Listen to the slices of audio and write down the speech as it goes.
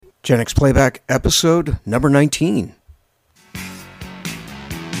Gen X Playback, episode number 19.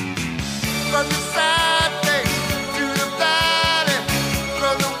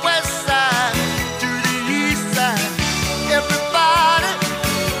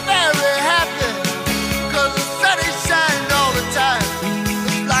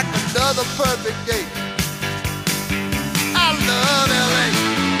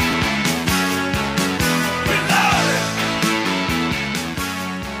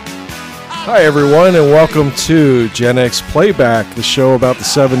 Hi, everyone, and welcome to Gen X Playback, the show about the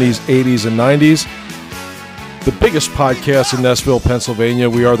 70s, 80s, and 90s. The biggest podcast in Nashville, Pennsylvania.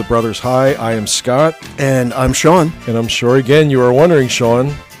 We are the Brothers High. I am Scott. And I'm Sean. And I'm sure, again, you are wondering,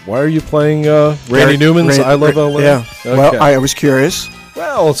 Sean, why are you playing Randy Newman's I Love LA? Yeah. Okay. Well, I was curious.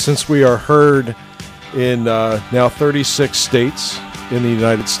 Well, since we are heard in now 36 states in the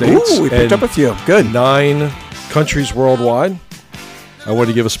United States. Ooh, we picked up a few. Good. 9 countries worldwide. I want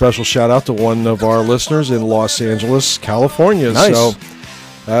to give a special shout out to one of our listeners in Los Angeles, California. Nice.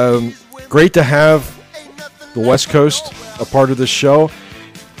 So, great to have the West Coast a part of this show.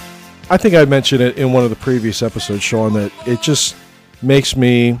 I think I mentioned it in one of the previous episodes, Sean, that it just makes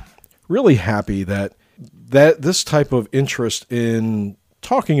me really happy that this type of interest in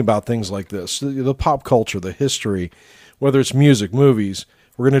talking about things like this, the pop culture, the history, whether it's music, movies,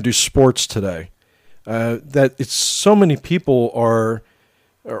 we're going to do sports today, that it's so many people are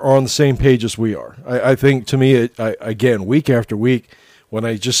on the same page as we are. I think, to me, again, week after week, when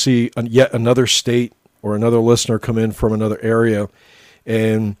I just see yet another state or another listener come in from another area,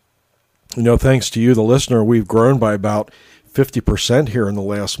 and, you know, thanks to you, the listener, we've grown by about 50% here in the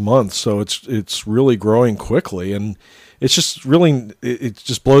last month, so it's really growing quickly, and it's just really, it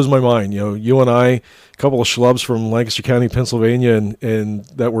just blows my mind. You know, you and I, a couple of schlubs from Lancaster County, Pennsylvania, and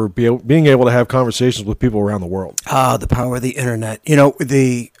that we're being able to have conversations with people around the world. The power of the internet. You know,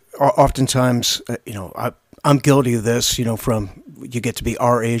 oftentimes, I'm guilty of this, from you get to be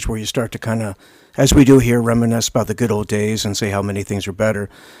our age where you start to kind of, as we do here, reminisce about the good old days and say how many things are better.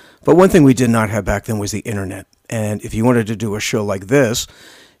 But one thing we did not have back then was the internet. And if you wanted to do a show like this,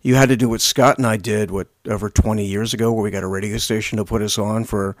 you had to do what Scott and I did, over 20 years ago, where we got a radio station to put us on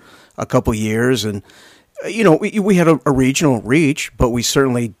for a couple years. And, we had a regional reach, but we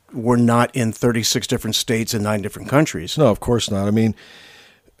certainly were not in 36 different states and 9 different countries. No, of course not. I mean,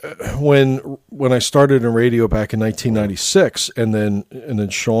 when I started in radio back in 1996, and then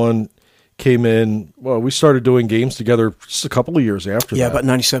Sean came in, well, we started doing games together just a couple of years after that. Yeah, about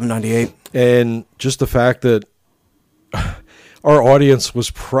 97, 98. And just the fact that our audience was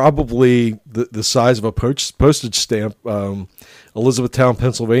probably the size of a postage stamp, Elizabethtown,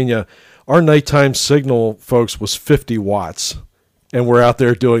 Pennsylvania. Our nighttime signal, folks, was 50 watts, and we're out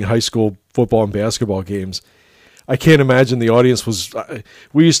there doing high school football and basketball games. I can't imagine the audience was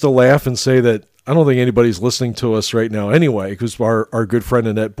 – we used to laugh and say that I don't think anybody's listening to us right now anyway, because our good friend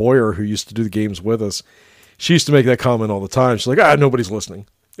Annette Boyer, who used to do the games with us, she used to make that comment all the time. She's like, nobody's listening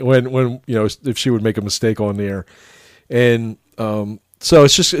when if she would make a mistake on the air. And so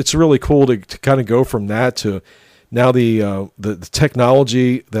it's really cool to kind of go from that to now the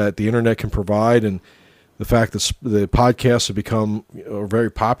technology that the internet can provide, and the fact that the podcasts have become a very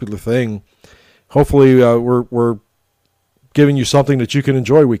popular thing. Hopefully, we're giving you something that you can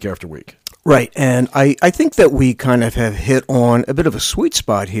enjoy week after week. Right, and I think that we kind of have hit on a bit of a sweet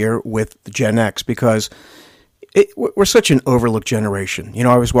spot here with Gen X, because we're such an overlooked generation.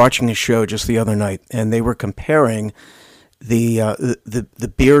 I was watching a show just the other night, and they were comparing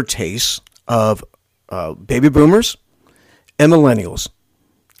the beer tastes of baby boomers and millennials.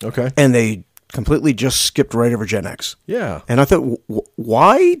 Okay. And they completely just skipped right over Gen X. Yeah. And I thought,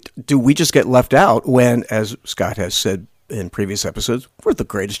 why do we just get left out when, as Scott has said in previous episodes, we're the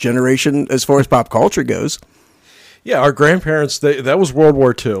greatest generation as far as pop culture goes? Yeah, our grandparents, that was World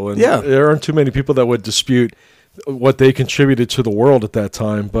War II. And there aren't too many people that would dispute what they contributed to the world at that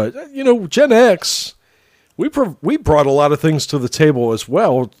time. But, Gen X, we brought a lot of things to the table as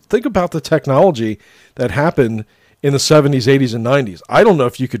well. Think about the technology that happened in the 70s, 80s, and 90s. I don't know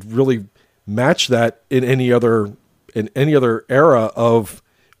if you could really match that in any other era of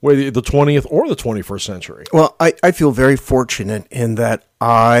whether the 20th or the 21st century. Well, I feel very fortunate in that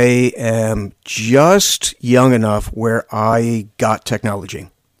I am just young enough where I got technology.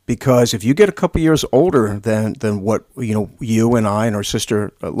 Because if you get a couple years older than what you and I and our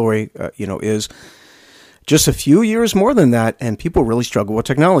sister Lori is, just a few years more than that, and people really struggle with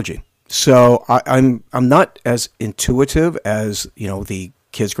technology. So I'm not as intuitive as the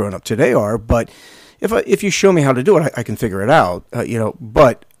kids growing up today are, but if you show me how to do it, I can figure it out.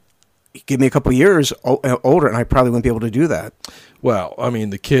 But give me a couple of years older, and I probably wouldn't be able to do that. Well, I mean,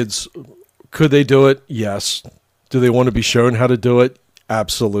 the kids, could they do it? Yes. Do they want to be shown how to do it?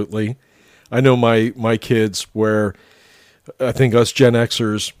 Absolutely. I know my kids, where I think us Gen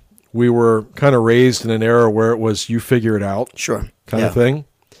Xers, we were kind of raised in an era where it was you figure it out, Sure. kind of thing.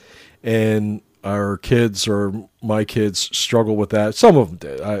 And our kids, or my kids, struggle with that. Some of them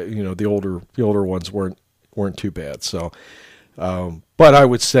did. The older ones weren't too bad. So, but I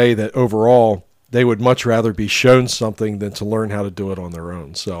would say that overall, they would much rather be shown something than to learn how to do it on their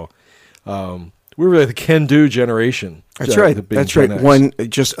own. So, we were the can-do generation. That's right. That's right.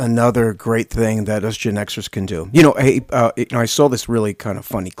 Just another great thing that us Gen Xers can do. I saw this really kind of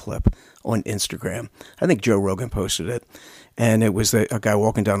funny clip on Instagram. I think Joe Rogan posted it, and it was a guy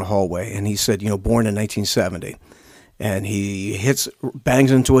walking down the hallway, and he said, born in 1970, and he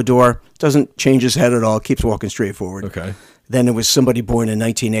bangs into a door, doesn't change his head at all, keeps walking straight forward. Okay. Then it was somebody born in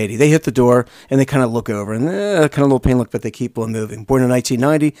 1980. They hit the door, and they kind of look over, and kind of a little pain look, but they keep on moving. Born in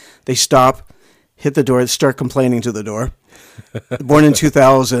 1990, they stop, hit the door, start complaining to the door. Born in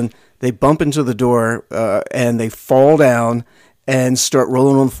 2000, they bump into the door, and they fall down and start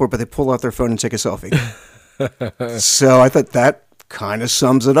rolling on the floor, but they pull out their phone and take a selfie. So I thought that kind of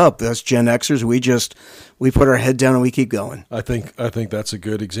sums it up. Us Gen Xers, we put our head down and we keep going. I think that's a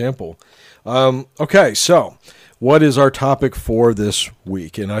good example. Okay, so what is our topic for this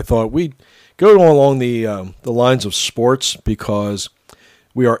week? And I thought we'd go along the lines of sports, because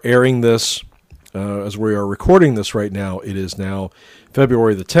we are airing this as we are recording this right now. It is now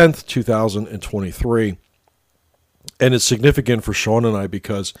February the 10th, 2023. And it's significant for Sean and I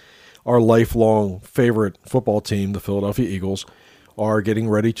because our lifelong favorite football team, the Philadelphia Eagles, are getting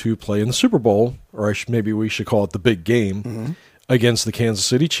ready to play in the Super Bowl, or maybe we should call it the big game, against the Kansas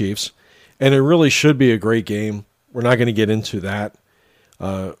City Chiefs. And it really should be a great game. We're not going to get into that,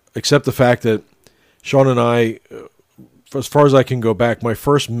 except the fact that Sean and I, as far as I can go back, my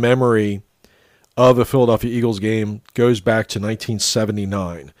first memory of a Philadelphia Eagles game goes back to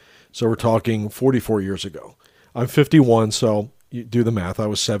 1979. So we're talking 44 years ago. I'm 51, so you do the math. I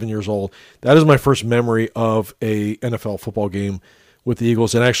was 7 years old. That is my first memory of a NFL football game with the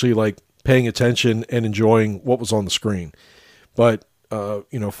Eagles, and actually like paying attention and enjoying what was on the screen. But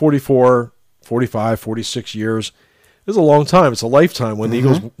 44, 45, 46 years is a long time. It's a lifetime. When the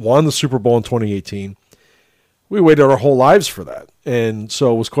Eagles won the Super Bowl in 2018, we waited our whole lives for that, and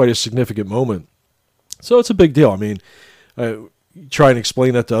so it was quite a significant moment. So it's a big deal. I mean, try and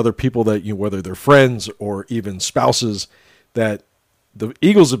explain that to other people that, whether they're friends or even spouses, that the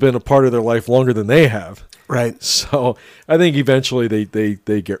Eagles have been a part of their life longer than they have. Right. So I think eventually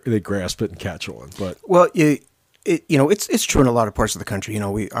they grasp it and catch on. But it's true in a lot of parts of the country.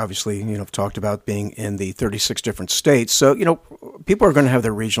 We obviously have talked about being in the 36 different states. So people are going to have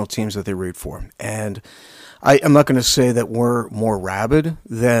their regional teams that they root for, and I'm not going to say that we're more rabid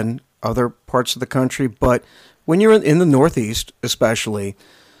than other parts of the country, but when you're in the Northeast, especially,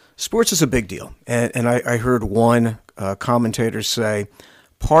 sports is a big deal. And I heard one commentator say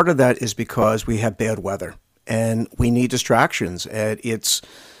part of that is because we have bad weather and we need distractions. And it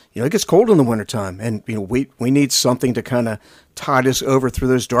gets cold in the wintertime, and we need something to kind of tide us over through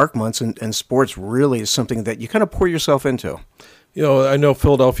those dark months. And sports really is something that you kind of pour yourself into. I know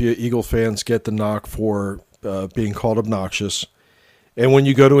Philadelphia Eagle fans get the knock for being called obnoxious. And when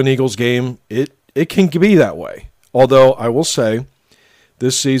you go to an Eagles game, it can be that way. Although I will say,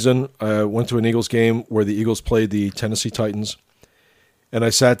 this season I went to an Eagles game where the Eagles played the Tennessee Titans, and I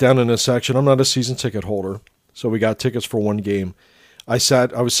sat down in a section. I'm not a season ticket holder, so we got tickets for one game. I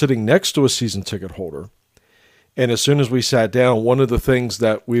was sitting next to a season ticket holder, and as soon as we sat down, one of the things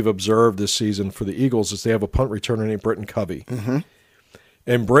that we've observed this season for the Eagles is they have a punt returner named Britton Covey. Mm-hmm.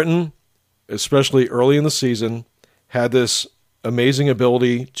 And Britton, especially early in the season, had this amazing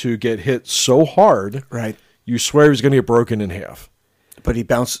ability to get hit so hard, right? You swear he was going to get broken in half. But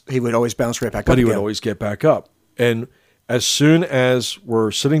he would always bounce right back up. But he would always get back up. And as soon as we're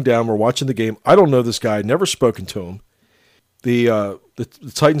sitting down, we're watching the game. I don't know this guy, never spoken to him. The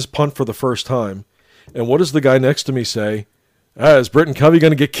Titans punt for the first time. And what does the guy next to me say? Is Britton Covey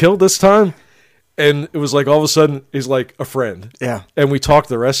going to get killed this time? And it was like all of a sudden he's like a friend. Yeah. And we talked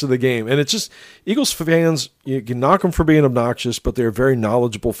the rest of the game. And it's just, Eagles fans, you can knock them for being obnoxious, but they're very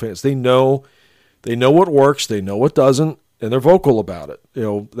knowledgeable fans. They know what works, they know what doesn't, and they're vocal about it.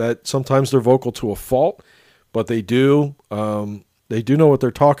 That sometimes they're vocal to a fault, but they do know what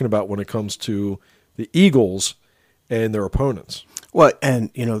they're talking about when it comes to the Eagles and their opponents. Well, and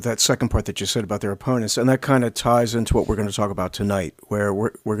that second part that you said about their opponents, and that kind of ties into what we're going to talk about tonight, where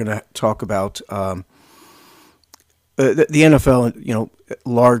we're going to talk about the NFL,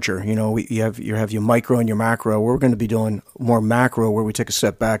 larger. You have your micro and your macro. We're going to be doing more macro, where we take a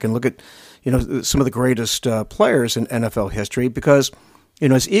step back and look at, some of the greatest players in NFL history. Because,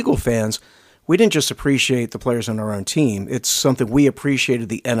 as Eagle fans, we didn't just appreciate the players on our own team. It's something we appreciated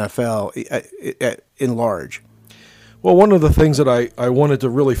the NFL in large. Well, one of the things that I wanted to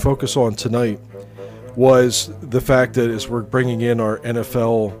really focus on tonight was the fact that as we're bringing in our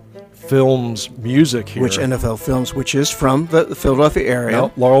NFL Films music here. Which NFL Films, which is from the Philadelphia area.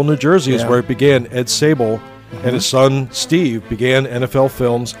 Mount Laurel, New Jersey is where it began. Ed Sable and his son Steve began NFL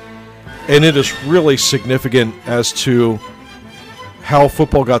Films. And it is really significant as to how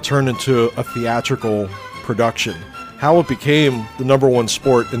football got turned into a theatrical production, how it became the number one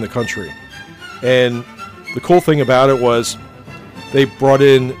sport in the country. And the cool thing about it was they brought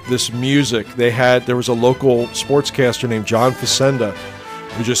in this music. There was a local sportscaster named John Facenda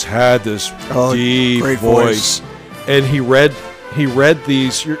who just had this deep voice. And he read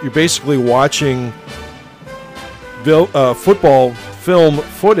these. You're basically watching football film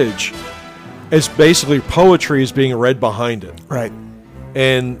footage as basically poetry is being read behind it. Right.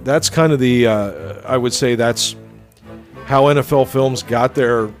 And that's kind of the, I would say that's how NFL Films got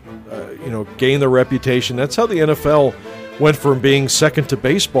their, gained their reputation. That's how the NFL went from being second to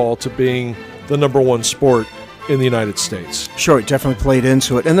baseball to being the number one sport in the United States. Sure, it definitely played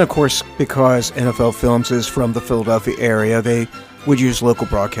into it. And then, of course, because NFL Films is from the Philadelphia area, they would use local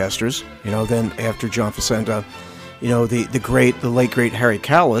broadcasters. Then after John Facenda, the late great Harry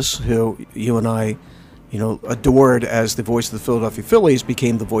Callis, who you and I, adored as the voice of the Philadelphia Phillies,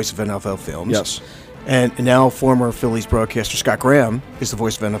 became the voice of NFL Films. Yes. And now former Phillies broadcaster Scott Graham is the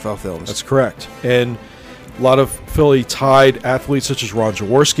voice of NFL Films. That's correct. And a lot of Philly-tied athletes such as Ron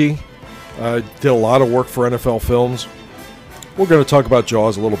Jaworski did a lot of work for NFL Films. We're going to talk about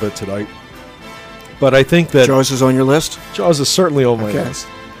Jaws a little bit tonight. But I think that Jaws is on your list? Jaws is certainly on my list.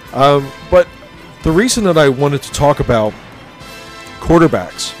 But the reason that I wanted to talk about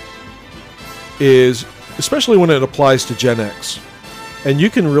quarterbacks is, especially when it applies to Gen X, and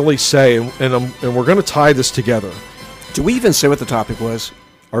you can really say, and we're going to tie this together. Do we even say what the topic was?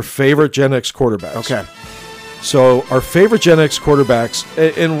 Our favorite Gen X quarterbacks. Okay. So our favorite Gen X quarterbacks,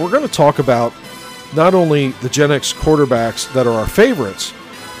 and we're going to talk about not only the Gen X quarterbacks that are our favorites,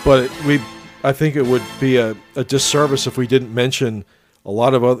 but I think it would be a disservice if we didn't mention a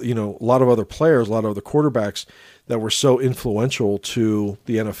lot of other players, a lot of other quarterbacks that were so influential to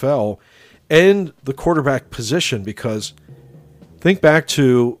the NFL and the quarterback position. Because think back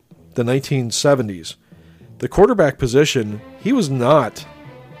to the 1970s, the quarterback position, he was not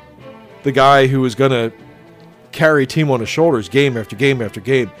the guy who was going to carry a team on his shoulders game after game after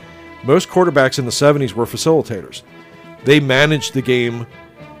game. Most quarterbacks in the 70s were facilitators. They managed the game.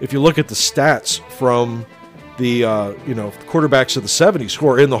 If you look at the stats from the quarterbacks of the 70s who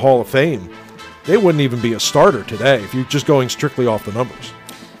are in the Hall of Fame, they wouldn't even be a starter today if you're just going strictly off the numbers.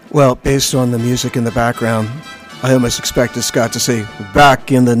 Well, based on the music in the background, I almost expected Scott to say,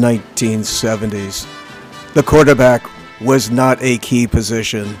 back in the 1970s, the quarterback was not a key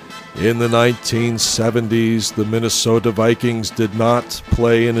position. In the 1970s, the Minnesota Vikings did not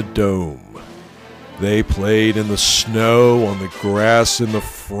play in a dome. They played in the snow, on the grass, in the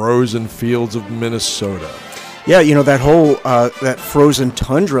frozen fields of Minnesota. Yeah, that whole that frozen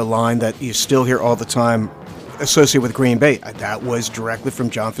tundra line that you still hear all the time associated with Green Bay, that was directly from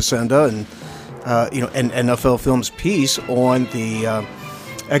John Facenda and an NFL Films piece on the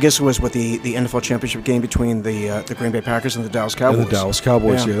I guess it was with the NFL championship game between the Green Bay Packers and the Dallas Cowboys. And the Dallas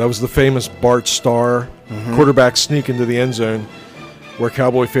Cowboys, yeah. That was the famous Bart Starr quarterback sneak into the end zone, where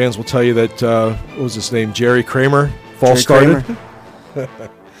Cowboy fans will tell you that, what was his name, Jerry Kramer, false started.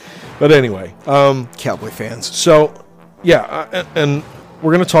 But anyway. Cowboy fans. So, yeah, and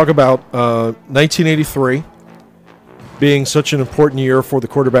we're going to talk about 1983 being such an important year for the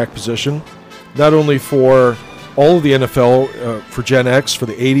quarterback position, not only for all of the NFL, for Gen X, for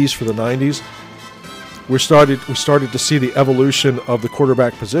the 80s, for the 90s. We started to see the evolution of the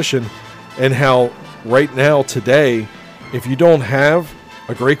quarterback position, and how right now, today, if you don't have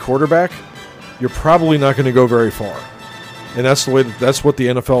a great quarterback, you're probably not going to go very far. And that's what the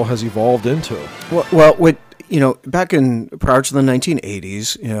NFL has evolved into. Well, back in prior to the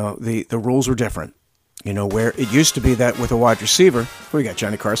 1980s, the rules were different. Where it used to be that with a wide receiver, we got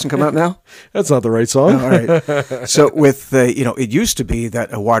Johnny Carson come out now. That's not the right song. All right. So with it used to be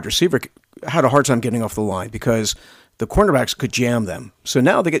that a wide receiver had a hard time getting off the line because the cornerbacks could jam them. So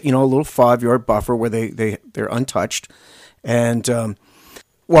now they get a little 5-yard buffer where they're untouched. And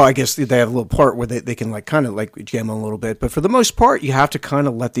Well, I guess they have a little part where they can like kind of like jam on a little bit, but for the most part, you have to kind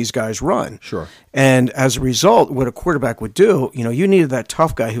of let these guys run. Sure. And as a result, what a quarterback would do, you needed that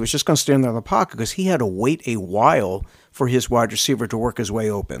tough guy who was just going to stand there in the pocket because he had to wait a while for his wide receiver to work his way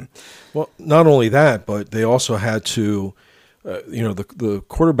open. Well, not only that, but they also had to, the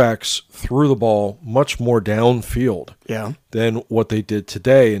quarterbacks threw the ball much more downfield than what they did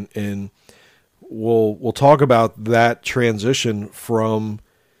today, and we'll talk about that transition from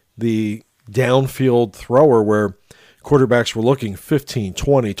the downfield thrower where quarterbacks were looking 15,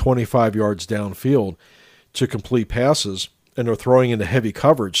 20, 25 yards downfield to complete passes, and they're throwing into heavy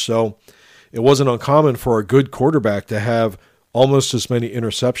coverage. So it wasn't uncommon for a good quarterback to have almost as many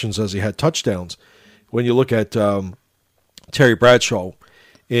interceptions as he had touchdowns. When you look at Terry Bradshaw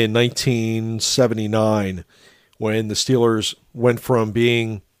in 1979, when the Steelers went from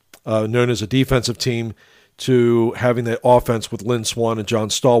being known as a defensive team to having the offense with Lynn Swann and John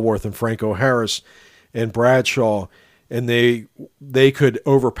Stallworth and Franco Harris and Bradshaw, and they could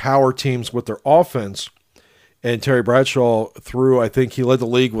overpower teams with their offense. And Terry Bradshaw I think he led the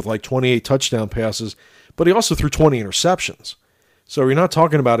league with like 28 touchdown passes, but he also threw 20 interceptions. So you're not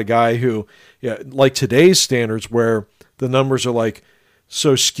talking about a guy who, like today's standards where the numbers are like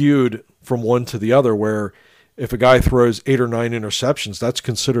so skewed from one to the other, where if a guy throws 8 or 9 interceptions, that's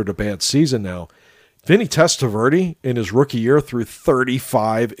considered a bad season now. Vinny Testaverde in his rookie year threw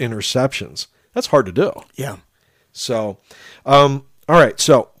 35 interceptions. That's hard to do. Yeah. So, all right.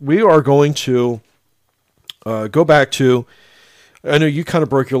 So we are going to go back to, I know you kind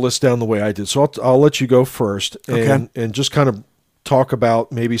of broke your list down the way I did, so I'll let you go first and just kind of talk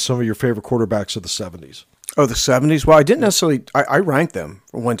about maybe some of your favorite quarterbacks of the 70s. Oh, the 70s? Well, I didn't necessarily – I ranked them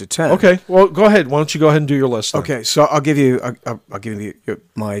from 1 to 10. Okay. Well, go ahead. Why don't you go ahead and do your list then? Okay. So I'll give you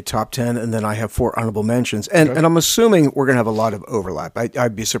my top 10, and then I have 4 honorable mentions. And I'm assuming we're going to have a lot of overlap.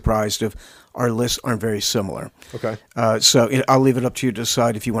 I'd be surprised if our lists aren't very similar. Okay. So I'll leave it up to you to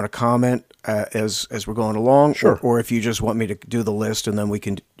decide if you want to comment as we're going along, sure, or if you just want me to do the list, and then we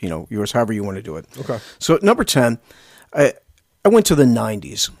can, yours, however you want to do it. Okay. So at number 10, I went to the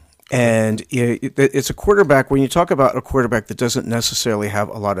 90s. And it's a quarterback, when you talk about a quarterback that doesn't necessarily have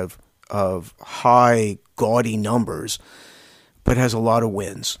a lot of high, gaudy numbers, but has a lot of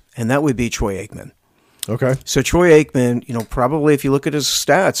wins, and that would be Troy Aikman. Okay. So Troy Aikman, probably if you look at his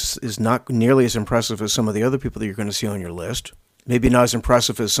stats, is not nearly as impressive as some of the other people that you're going to see on your list. Maybe not as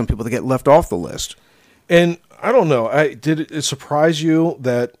impressive as some people that get left off the list. And I don't know. Did it surprise you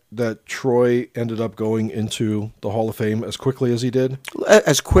that Troy ended up going into the Hall of Fame as quickly as he did?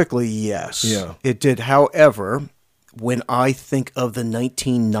 As quickly, yes. Yeah. It did. However, when I think of the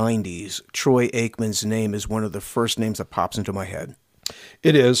 1990s, Troy Aikman's name is one of the first names that pops into my head.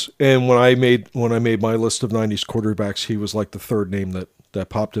 It is. And when I made my list of 90s quarterbacks, he was like the third name that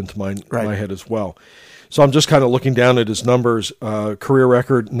popped into my head as well. So I'm just kind of looking down at his numbers. Career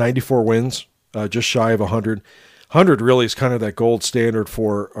record, 94 wins. Just shy of 100. 100 really is kind of that gold standard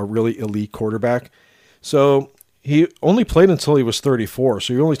for a really elite quarterback. So he only played until he was 34.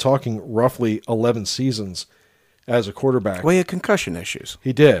 So you're only talking roughly 11 seasons as a quarterback. Well, he had concussion issues.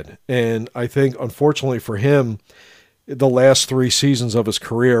 He did. And I think, unfortunately for him, the last 3 seasons of his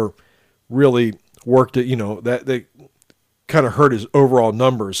career really worked it, that they kind of hurt his overall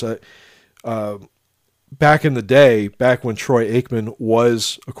numbers. Back in the day, back when Troy Aikman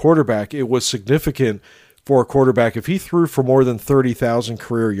was a quarterback, it was significant for a quarterback. If he threw for more than 30,000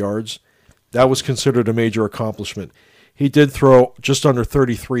 career yards, that was considered a major accomplishment. He did throw just under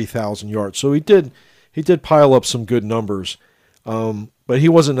 33,000 yards. So he did pile up some good numbers, but he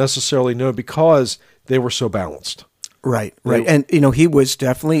wasn't necessarily known because they were so balanced. Right. And, he was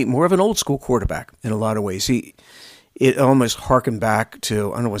definitely more of an old school quarterback in a lot of ways. It almost harkened back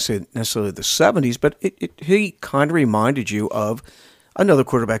to, I don't want to say necessarily the 70s, but he kind of reminded you of another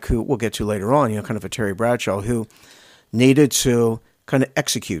quarterback who we'll get to later on, kind of a Terry Bradshaw, who needed to kind of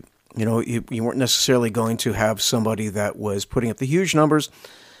execute. You weren't necessarily going to have somebody that was putting up the huge numbers,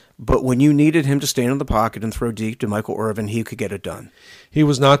 but when you needed him to stand in the pocket and throw deep to Michael Irvin, he could get it done. He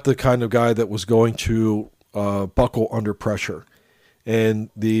was not the kind of guy that was going to buckle under pressure.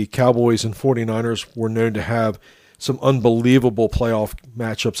 And the Cowboys and 49ers were known to have some unbelievable playoff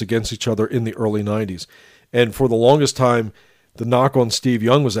matchups against each other in the early 90s. And for the longest time, the knock on Steve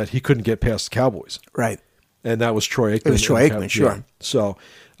Young was that he couldn't get past the Cowboys. Right. And that was Troy Aikman. It was Troy Aikman, sure. Yeah. So,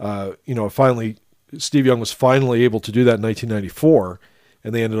 finally, Steve Young was finally able to do that in 1994,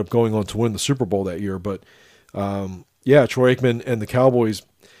 and they ended up going on to win the Super Bowl that year. But, Troy Aikman and the Cowboys,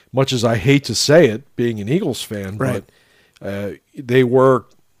 much as I hate to say it, being an Eagles fan, right, but they were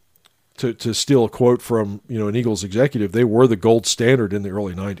to steal a quote from an Eagles executive, they were the gold standard in the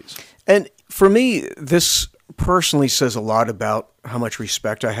early 90s. And for me, this personally says a lot about how much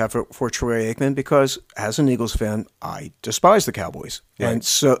respect I have for Troy Aikman, because as an Eagles fan, I despise the Cowboys. Right. And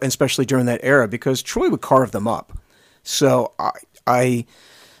especially during that era, because Troy would carve them up. So I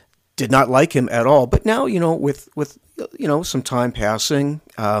did not like him at all. But now, with some time passing,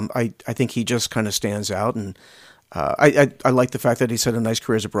 I think he just kind of stands out. And I like the fact that he's had a nice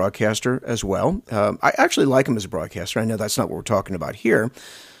career as a broadcaster as well. I actually like him as a broadcaster. I know that's not what we're talking about here.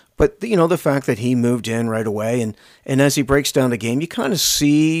 But, the fact that he moved in right away, and as he breaks down the game, you kind of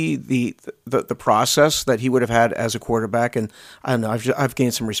see the process that he would have had as a quarterback. And I don't know, I've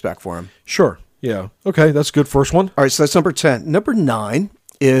gained some respect for him. Sure. Yeah. Okay. That's a good first one. All right. So that's number 10. Number 9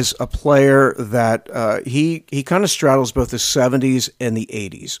 is a player that he kind of straddles both the 70s and the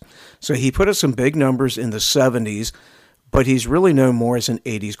 80s. So he put up some big numbers in the 70s, but he's really known more as an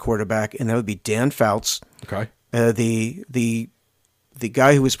 80s quarterback, and that would be Dan Fouts. Okay. The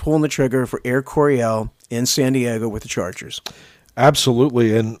guy who was pulling the trigger for Air Coryell in San Diego with the Chargers.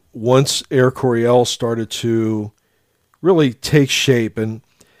 Absolutely. And once Air Coryell started to really take shape, and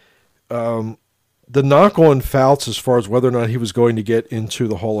the knock on Fouts as far as whether or not he was going to get into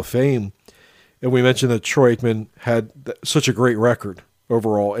the Hall of Fame, and we mentioned that Troy Aikman had such a great record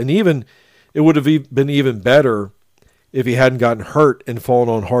overall, and even it would have been even better if he hadn't gotten hurt and fallen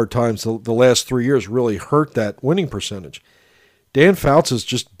on hard times. The last 3 years really hurt that winning percentage. Dan Fouts is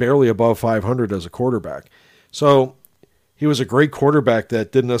just barely above 500 as a quarterback. So he was a great quarterback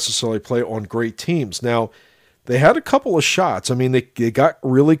that didn't necessarily play on great teams. Now, they had a couple of shots. I mean, they got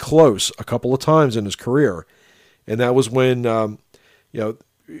really close a couple of times in his career. And that was when, you're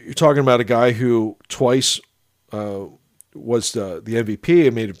talking about a guy who twice was the MVP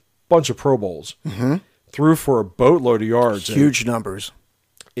and made a bunch of Pro Bowls. Mm-hmm. Threw for a boatload of yards. Huge numbers.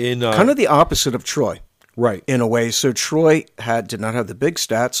 Kind of the opposite of Troy. Right. In a way. So Troy did not have the big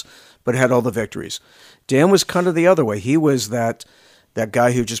stats, but had all the victories. Dan was kind of the other way. He was that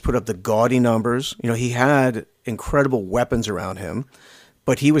guy who just put up the gaudy numbers. He had incredible weapons around him,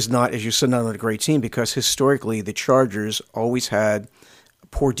 but he was not, as you said, not on a great team, because historically the Chargers always had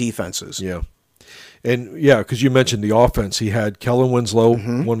poor defenses. Yeah. And yeah, because you mentioned the offense. He had Kellen Winslow,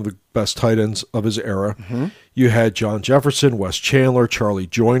 mm-hmm. one of the best tight ends of his era. Mm-hmm. You had John Jefferson, Wes Chandler, Charlie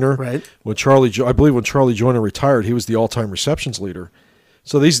Joyner. Right. I believe when Charlie Joyner retired, he was the all-time receptions leader.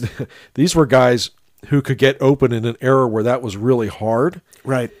 So these were guys who could get open in an era where that was really hard.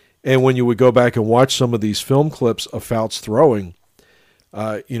 Right. And when you would go back and watch some of these film clips of Fouts throwing,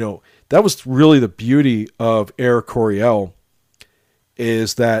 that was really the beauty of Air Coryell,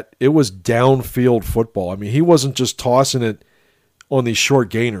 is that it was downfield football. I mean, he wasn't just tossing it on these short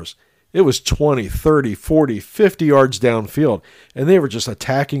gainers. It was 20, 30, 40, 50 yards downfield, and they were just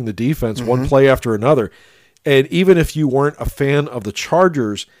attacking the defense mm-hmm. one play after another. And even if you weren't a fan of the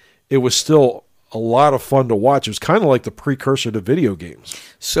Chargers, it was still a lot of fun to watch. It was kind of like the precursor to video games.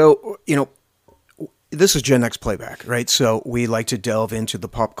 So, this is Gen X Playback, right? So we like to delve into the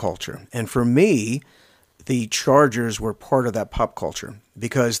pop culture. And for me, the Chargers were part of that pop culture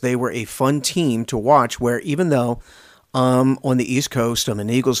because they were a fun team to watch, where even though on the East Coast, I'm an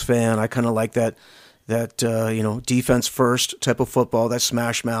Eagles fan, I kind of like that defense first type of football, that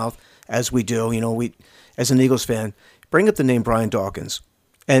smash mouth, as we do. We, as an Eagles fan, bring up the name Brian Dawkins,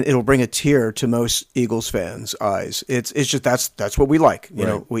 and it'll bring a tear to most Eagles fans' eyes. It's just that's what we like.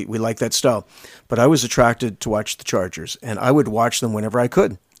 We like that style. But I was attracted to watch the Chargers, and I would watch them whenever I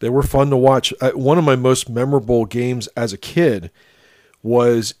could. They were fun to watch. One of my most memorable games as a kid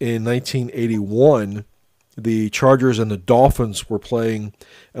was in 1981. The Chargers and the Dolphins were playing,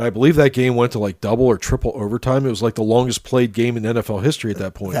 and I believe that game went to like double or triple overtime. It was like the longest played game in NFL history at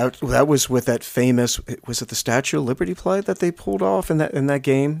that point. That was with that famous, was it the Statue of Liberty play that they pulled off in that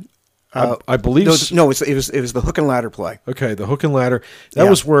game? I believe no. It was the hook and ladder play. Okay, the hook and ladder. That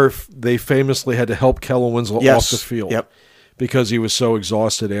was where they famously had to help Kellen Winslow off the field. Yep. Because he was so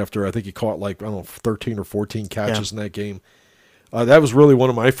exhausted after, I think he caught 13 or 14 catches in that game. That was really one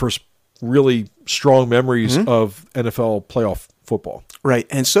of my first really strong memories mm-hmm. of NFL playoff football. Right,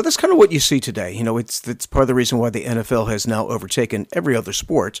 and so that's kind of what you see today. It's part of the reason why the NFL has now overtaken every other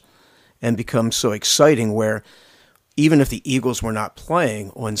sport and become so exciting, where even if the Eagles were not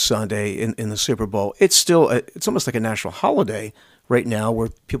playing on Sunday in the Super Bowl, it's almost like a national holiday right now, where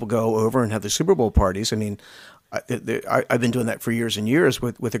people go over and have the Super Bowl parties. I mean, I've been doing that for years and years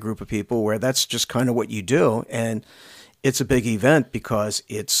with a group of people, where that's just kind of what you do. And it's a big event because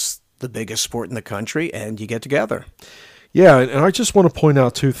it's the biggest sport in the country, and you get together. Yeah, and I just want to point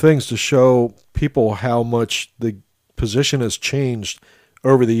out two things to show people how much the position has changed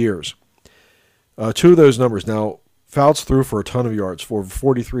over the years. Two of those numbers. Now, Fouts threw for a ton of yards, for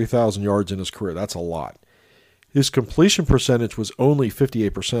 43,000 yards in his career. That's a lot. His completion percentage was only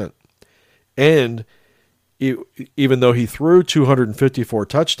 58%. And even though he threw 254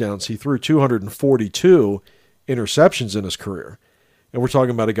 touchdowns, he threw 242 interceptions in his career. And we're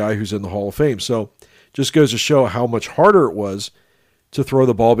talking about a guy who's in the Hall of Fame. So just goes to show how much harder it was to throw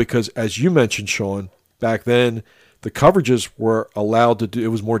the ball because, as you mentioned, Sean, back then the coverages were allowed to do, it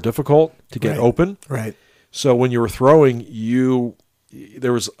was more difficult to get open. Right. So when you were throwing,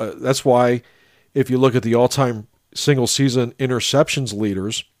 that's why if you look at the all-time single-season interceptions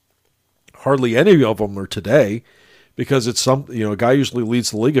leaders, hardly any of them are today because it's a guy usually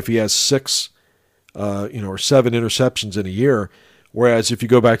leads the league if he has 6 or 7 interceptions in a year. Whereas if you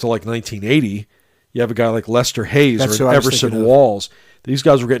go back to like 1980, you have a guy like Lester Hayes or Everson Walls. These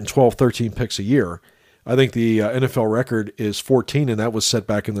guys were getting 12, 13 picks a year. I think the NFL record is 14, and that was set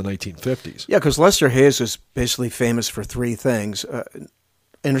back in the 1950s. Yeah, because Lester Hayes is basically famous for 3 things.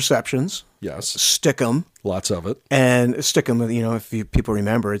 Interceptions. Yes. Stick 'em. Lots of it. And stick 'em, people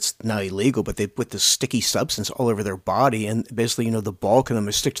remember, it's not illegal, but they put this sticky substance all over their body, and basically, the ball can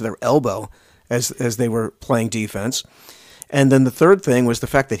almost stick to their elbow as they were playing defense. And then the third thing was the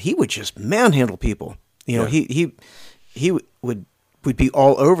fact that he would just manhandle people. He would be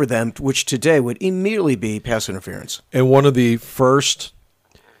all over them, which today would immediately be pass interference. And one of the first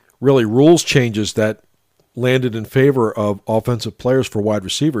really rules changes that landed in favor of offensive players for wide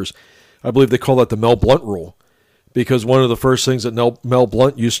receivers, I believe they call that the Mel Blount rule, because one of the first things that Mel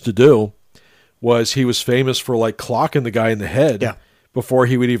Blount used to do was he was famous for like clocking the guy in the head before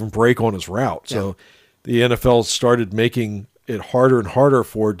he would even break on his route. So the NFL started making it harder and harder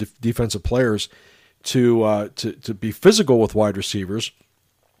for defensive players to be physical with wide receivers,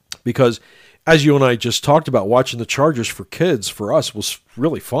 because as you and I just talked about, watching the Chargers for kids for us was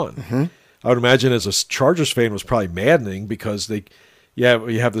really fun. Mm-hmm. I would imagine as a Chargers fan it was probably maddening because you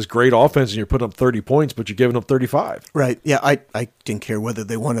have this great offense and you're putting up 30 points, but you're giving up 35. Right. Yeah, I didn't care whether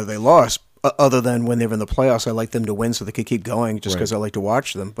they won or they lost. Other than when they were in the playoffs, I liked them to win so they could keep going just because I like to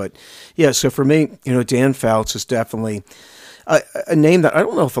watch them. But, yeah, so for me, Dan Fouts is definitely a name that I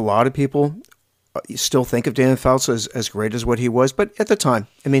don't know if a lot of people still think of Dan Fouts as great as what he was. But at the time,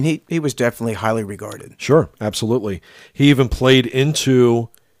 I mean, he was definitely highly regarded. Sure, absolutely. He even played into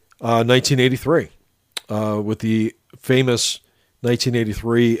 1983 with the famous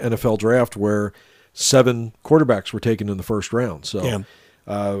 1983 NFL draft where 7 quarterbacks were taken in the first round. So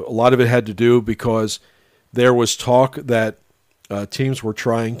a lot of it had to do because there was talk that teams were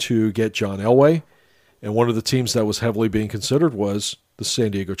trying to get John Elway, and one of the teams that was heavily being considered was the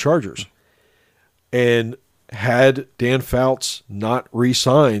San Diego Chargers. And had Dan Fouts not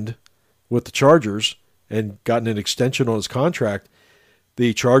re-signed with the Chargers and gotten an extension on his contract,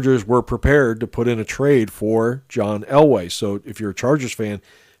 the Chargers were prepared to put in a trade for John Elway. So if you're a Chargers fan,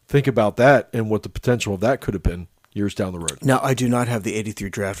 think about that and what the potential of that could have been years down the road. Now, I do not have the 83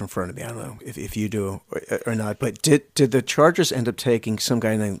 draft in front of me. I don't know if you do or not. But did the Chargers end up taking some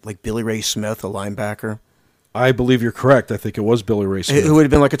guy named like Billy Ray Smith, a linebacker? I believe you're correct. I think it was Billy Ray Smith. Who would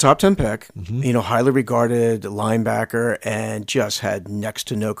have been like a top 10 pick, highly regarded linebacker, and just had next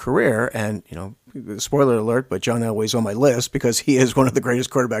to no career. And, spoiler alert, but John Elway's on my list because he is one of the greatest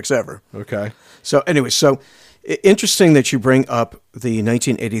quarterbacks ever. Okay. So anyway, interesting that you bring up the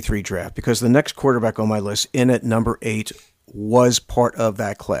 1983 draft, because the next quarterback on my list, in at number 8, was part of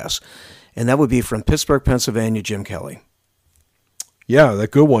that class. And that would be from Pittsburgh, Pennsylvania, Jim Kelly. Yeah,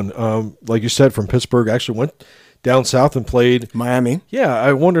 that good one. Like you said, from Pittsburgh, actually went down south and played Miami. Yeah,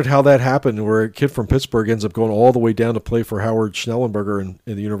 I wondered how that happened, where a kid from Pittsburgh ends up going all the way down to play for Howard Schnellenberger in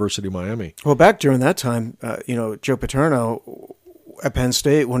the University of Miami. Well, back during that time, Joe Paterno at Penn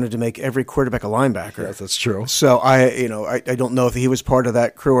State wanted to make every quarterback a linebacker. Yes, that's true. So I don't know if he was part of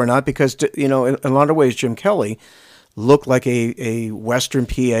that crew or not, because in a lot of ways Jim Kelly looked like a Western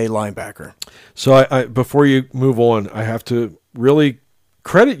PA linebacker. So I before you move on, I have to really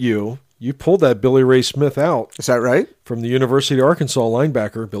credit you. You pulled that Billy Ray Smith out. Is that right? From the University of Arkansas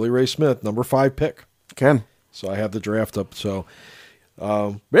linebacker, Billy Ray Smith, number 5 pick. Okay. So I have the draft up. So,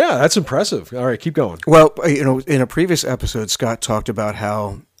 yeah, that's impressive. All right, keep going. Well, in a previous episode, Scott talked about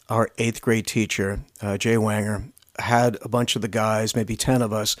how our 8th grade teacher, Jay Wanger, had a bunch of the guys, maybe 10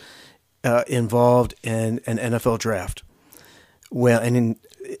 of us, involved in an NFL draft. Well, and in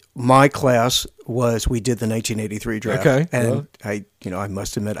my class we did the 1983 draft. Okay. And I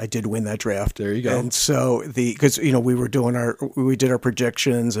must admit, I did win that draft. There you go. And so because we did our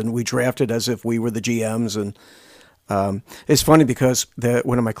predictions and we drafted as if we were the GMs. And it's funny because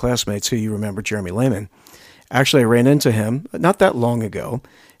one of my classmates, who you remember, Jeremy Lehman, Actually, I ran into him not that long ago,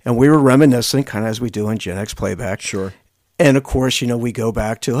 and we were reminiscing, kind of as we do in Gen X Playback. Sure. And of course, we go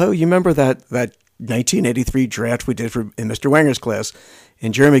back to, you remember that 1983 draft we did in Mr. Wanger's class?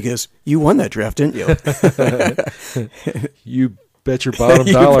 And Jeremy goes, "You won that draft, didn't you?" You bet your bottom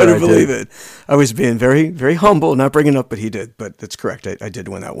You dollar better I believe did. it. I was being very, very humble, not bringing up, but he did. But that's correct. I did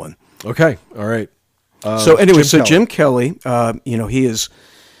win that one. Okay. All right. So anyway, Jim Kelly. Jim Kelly, he is,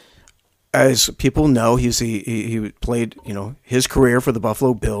 as people know, he played, his career for the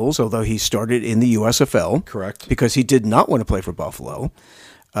Buffalo Bills, although he started in the USFL. Correct. Because he did not want to play for Buffalo.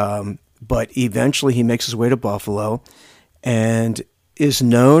 But eventually he makes his way to Buffalo and is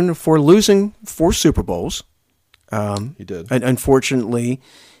known for losing 4 Super Bowls. He did. And unfortunately,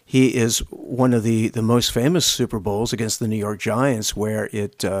 he is one of the most famous Super Bowls against the New York Giants, where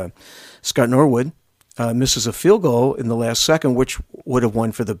Scott Norwood misses a field goal in the last second, which would have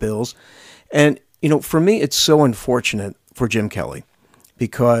won for the Bills. And, for me, it's so unfortunate for Jim Kelly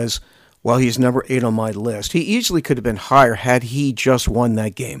because while he's number 8 on my list, he easily could have been higher had he just won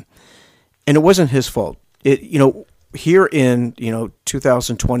that game. And it wasn't his fault. Here in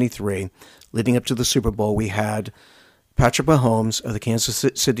 2023, leading up to the Super Bowl, we had Patrick Mahomes of the Kansas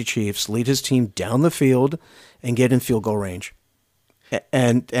City Chiefs lead his team down the field and get in field goal range.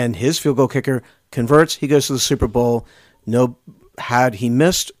 And his field goal kicker converts. He goes to the Super Bowl. Had he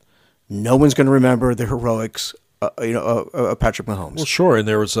missed, no one's going to remember the heroics of Patrick Mahomes. Well, sure. And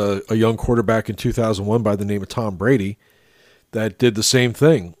there was a young quarterback in 2001 by the name of Tom Brady that did the same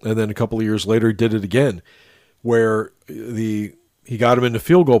thing. And then a couple of years later, he did it again, where he got him into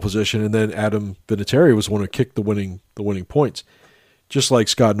field goal position, and then Adam Vinatieri was the one who kicked the winning points. Just like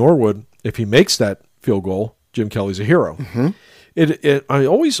Scott Norwood, if he makes that field goal, Jim Kelly's a hero. Mm-hmm. It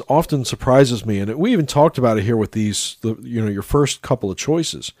always often surprises me, and we even talked about it here with your first couple of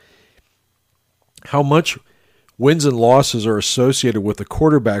choices, how much wins and losses are associated with the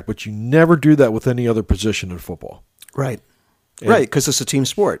quarterback, but you never do that with any other position in football. Right. Right, because it's a team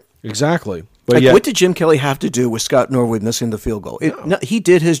sport. Exactly. But what did Jim Kelly have to do with Scott Norwood missing the field goal? He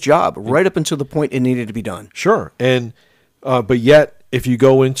did his job right up until the point it needed to be done. Sure. And but yet, if you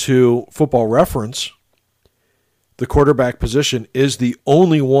go into Football Reference, the quarterback position is the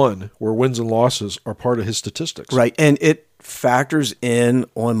only one where wins and losses are part of his statistics. Right, and it factors in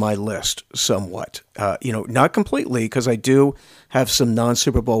on my list somewhat. Not completely, because I do have some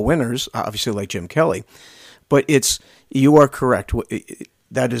non-Super Bowl winners, obviously like Jim Kelly. But you are correct.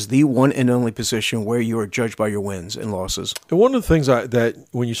 That is the one and only position where you are judged by your wins and losses. And one of the things that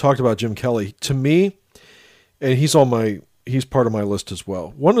when you talked about Jim Kelly, to me, and he's part of my list as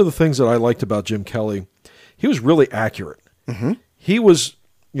well. One of the things that I liked about Jim Kelly, he was really accurate. Mm-hmm. He was,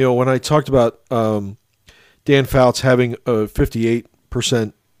 when I talked about Dan Fouts having a 58%,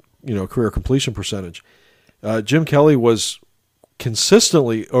 career completion percentage, Jim Kelly was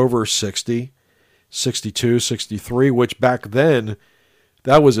consistently over 60, 62, 63, which back then,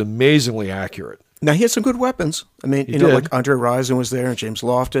 that was amazingly accurate. Now, he had some good weapons. I mean, He did. like Andre Rison was there and James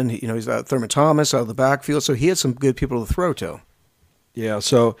Lofton. He's Thurman Thomas out of the backfield. So he had some good people to throw to. Yeah,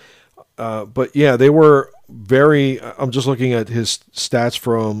 so, but yeah, they were very, I'm just looking at his stats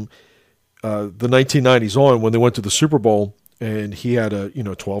from the 1990s on when they went to the Super Bowl, and he had a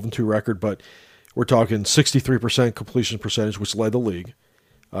 12-2 record, but we're talking 63% completion percentage, which led the league.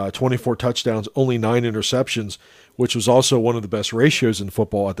 24 touchdowns, only 9 interceptions, which was also one of the best ratios in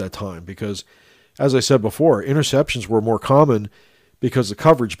football at that time because, as I said before, interceptions were more common because of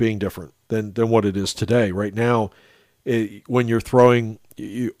coverage being different than what it is today. Right now, when you're throwing,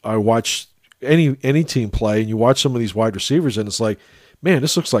 I watch any team play, and you watch some of these wide receivers, and it's like, man,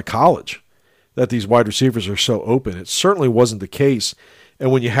 this looks like college, that these wide receivers are so open. It certainly wasn't the case.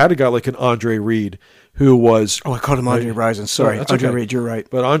 And when you had a guy like an Andre Reed, who was... I called him Andre Rison. Sorry, that's Andre okay. Reed, you're right.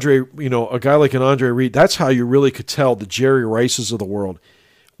 But Andre, a guy like an Andre Reed, that's how you really could tell the Jerry Rices of the world.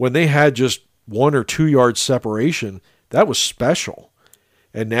 When they had just 1 or 2 yards separation, that was special.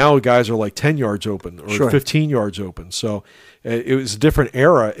 And now guys are like 10 yards open or 15 yards open. So it was a different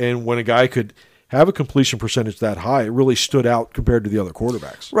era. And when a guy could have a completion percentage that high, it really stood out compared to the other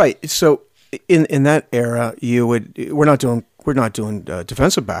quarterbacks. Right. So in that era, we're not doing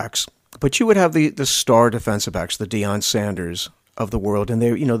defensive backs, but you would have the star defensive backs, the Deion Sanders of the world, and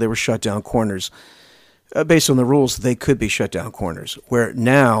they were shut down corners. Based on the rules, they could be shut down corners. Where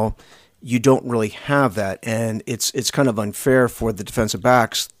now you don't really have that, and it's kind of unfair for the defensive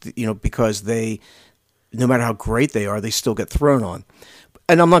backs, because they, no matter how great they are, they still get thrown on.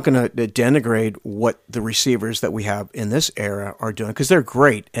 And I'm not going to denigrate what the receivers that we have in this era are doing, because they're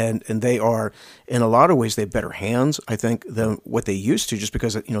great, and they are, in a lot of ways, they have better hands, I think, than what they used to, just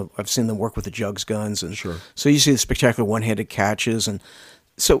because, I've seen them work with the jugs guns. And sure. So you see the spectacular one-handed catches. And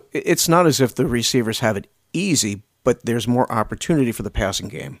so it's not as if the receivers have it easy, but there's more opportunity for the passing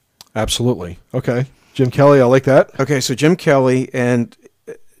game. Absolutely. Okay. Jim Kelly, I like that. Okay, so Jim Kelly, and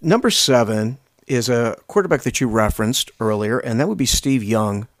number 7 is a quarterback that you referenced earlier, and that would be Steve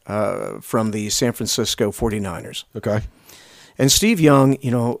Young from the San Francisco 49ers. Okay. And Steve Young,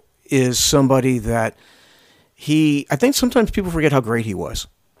 is somebody that I think sometimes people forget how great he was.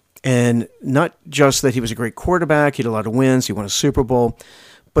 And not just that he was a great quarterback, he had a lot of wins, he won a Super Bowl,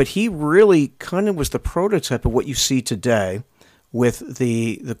 but he really kind of was the prototype of what you see today with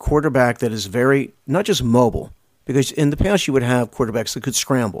the quarterback that is very, not just mobile, because in the past you would have quarterbacks that could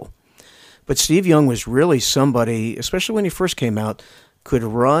scramble. But Steve Young was really somebody, especially when he first came out, could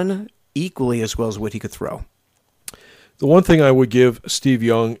run equally as well as what he could throw. The one thing I would give Steve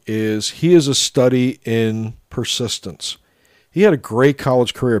Young is he is a study in persistence. He had a great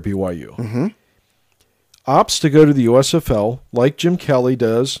college career at BYU. Mm-hmm. Opts to go to the USFL, like Jim Kelly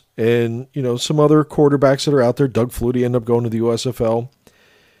does, and some other quarterbacks that are out there. Doug Flutie ended up going to the USFL,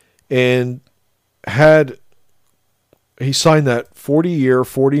 and he signed that 40-year,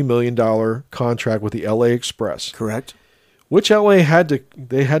 $40 million contract with the LA Express. Correct. Which LA had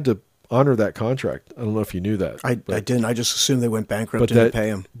to honor that contract. I don't know if you knew that. I didn't. I just assumed they went bankrupt and didn't pay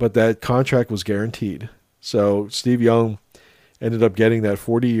him. But that contract was guaranteed. So Steve Young ended up getting that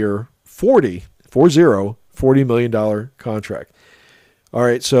 40-year, $40 million contract. All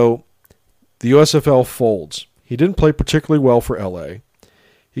right, so the USFL folds. He didn't play particularly well for LA.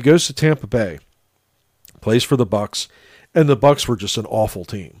 He goes to Tampa Bay, plays for the Bucks, and the Bucks were just an awful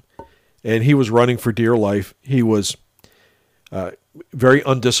team. And he was running for dear life. He was very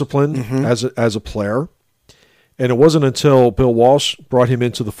undisciplined as a player. And it wasn't until Bill Walsh brought him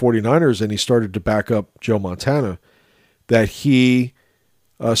into the 49ers and he started to back up Joe Montana that he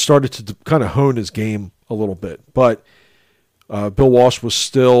started to kind of hone his game a little bit. But Bill Walsh was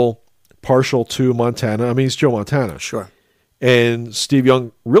still partial to Montana. I mean, he's Joe Montana. Sure. And Steve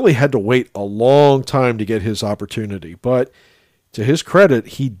Young really had to wait a long time to get his opportunity. But to his credit,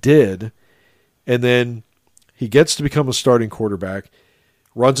 he did. And then he gets to become a starting quarterback,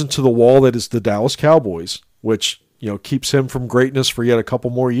 runs into the wall that is the Dallas Cowboys, which keeps him from greatness for yet a couple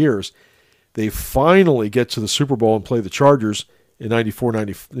more years. They finally get to the Super Bowl and play the Chargers in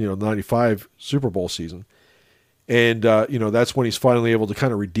 95 Super Bowl season. And, that's when he's finally able to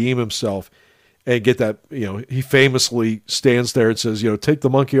kind of redeem himself and get that, he famously stands there and says, take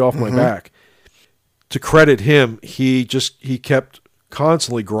the monkey off my back. To credit him, he kept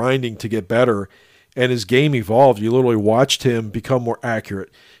constantly grinding to get better, and his game evolved. You literally watched him become more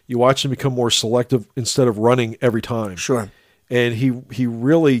accurate. You watched him become more selective instead of running every time. Sure. And he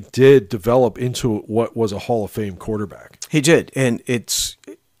really did develop into what was a Hall of Fame quarterback. He did, and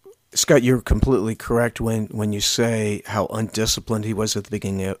Scott, you're completely correct when you say how undisciplined he was at the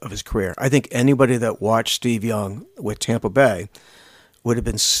beginning of his career. I think anybody that watched Steve Young with Tampa Bay would have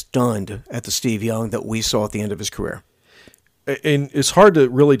been stunned at the Steve Young that we saw at the end of his career. And it's hard to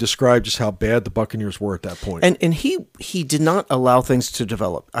really describe just how bad the Buccaneers were at that point. And he did not allow things to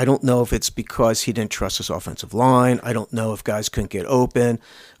develop. I don't know if it's because he didn't trust his offensive line. I don't know if guys couldn't get open.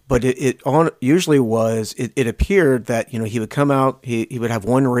 But it usually was, it appeared that, he would come out, he would have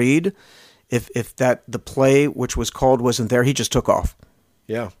one read. If the play which was called wasn't there, he just took off.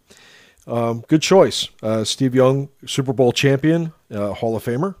 Yeah. Good choice. Steve Young, Super Bowl champion, Hall of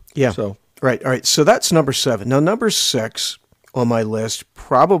Famer. Yeah. So. Right. All right. So that's number 7. Now, number 6 on my list,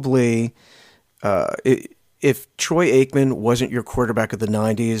 probably if Troy Aikman wasn't your quarterback of the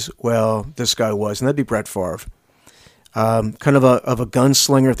 90s, well, this guy was, and that'd be Brett Favre. Kind of a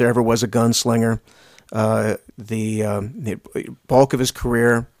gunslinger, if there ever was a gunslinger. The bulk of his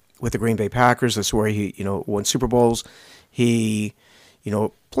career with the Green Bay Packers, that's where he won Super Bowls. He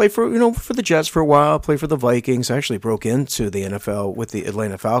played for the Jets for a while, played for the Vikings. Actually broke into the NFL with the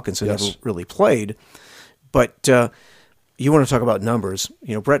Atlanta Falcons and Yes. never really played. But you want to talk about numbers?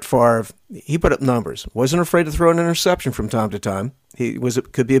 Brett Favre, he put up numbers. Wasn't afraid to throw an interception from time to time. He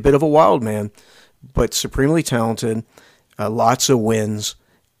could be a bit of a wild man, but supremely talented, lots of wins,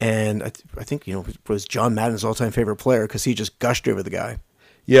 and I think was John Madden's all-time favorite player because he just gushed over the guy.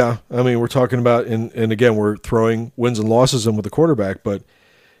 Yeah, I mean, we're talking about, and again, we're throwing wins and losses in with the quarterback, but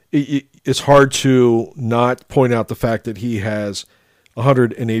it's hard to not point out the fact that he has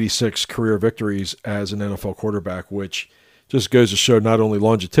 186 career victories as an NFL quarterback, which just goes to show not only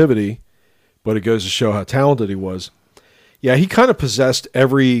longevity, but it goes to show how talented he was. Yeah, he kind of possessed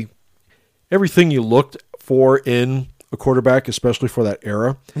everything you looked for in a quarterback, especially for that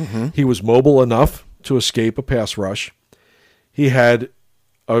era. Mm-hmm. He was mobile enough to escape a pass rush. He had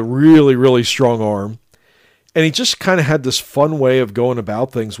a really, really strong arm. And he just kind of had this fun way of going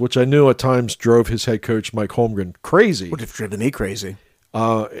about things, which I knew at times drove his head coach, Mike Holmgren, crazy. Would have driven me crazy.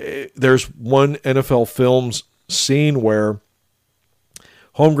 There's one NFL Films scene where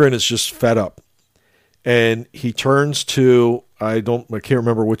Holmgren is just fed up. And he turns to, I can't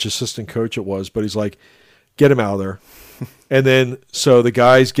remember which assistant coach it was, but he's like, get him out of there. And then, so the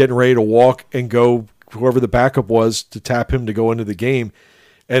guy's getting ready to walk and go, whoever the backup was, to tap him to go into the game.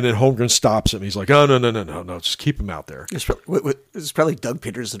 And then Holmgren stops him. He's like, oh, no, just keep him out there. It's probably Doug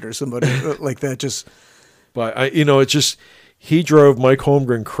Peterson or somebody like that. But, he drove Mike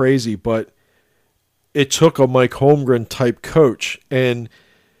Holmgren crazy, but it took a Mike Holmgren type coach. And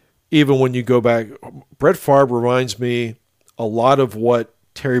even when you go back, Brett Favre reminds me a lot of what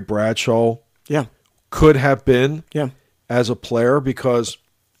Terry Bradshaw could have been as a player, because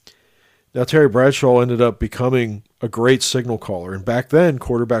now Terry Bradshaw ended up becoming a great signal caller. And back then,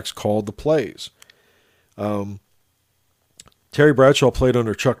 quarterbacks called the plays. Terry Bradshaw played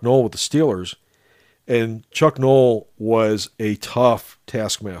under Chuck Noll with the Steelers, and Chuck Noll was a tough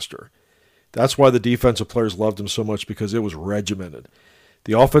taskmaster. That's why the defensive players loved him so much, because it was regimented.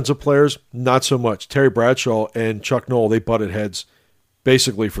 The offensive players, not so much. Terry Bradshaw and Chuck Noll, they butted heads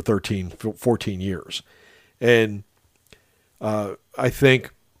basically for 14 years. And I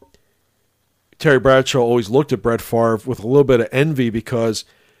think Terry Bradshaw always looked at Brett Favre with a little bit of envy, because,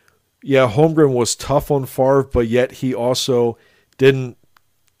 Holmgren was tough on Favre, but yet he also didn't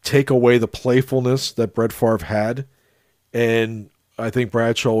take away the playfulness that Brett Favre had. And I think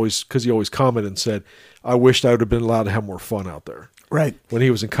Bradshaw always commented and said, I wished I would have been allowed to have more fun out there. Right. When he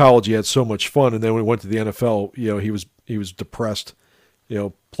was in college, he had so much fun, and then when he went to the NFL, he was depressed,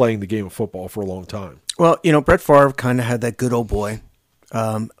 playing the game of football for a long time. Well, Brett Favre kind of had that good old boy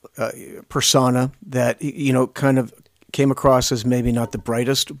persona that, kind of came across as maybe not the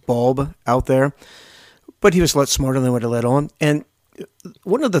brightest bulb out there, but he was a lot smarter than what he let on. And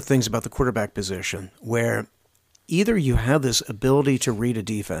one of the things about the quarterback position, where either you have this ability to read a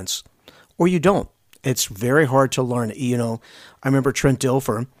defense or you don't. It's very hard to learn. I remember Trent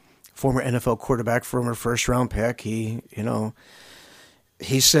Dilfer, former NFL quarterback, former first-round pick. He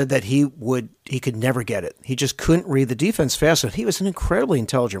said that he could never get it. He just couldn't read the defense fast enough. He was an incredibly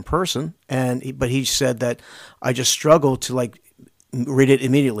intelligent person, but he said that I just struggled to read it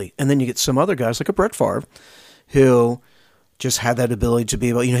immediately. And then you get some other guys like a Brett Favre, who just had that ability to be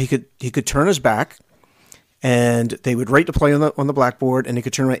able. He could turn his back, and they would write the play on the blackboard, and he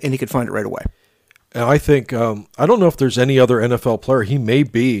could turn right, and he could find it right away. And I think I don't know if there's any other NFL player. He may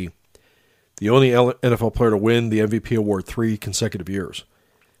be the only NFL player to win the MVP award 3 consecutive years.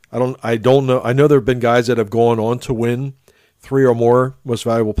 I don't know. I know there have been guys that have gone on to win 3 or more most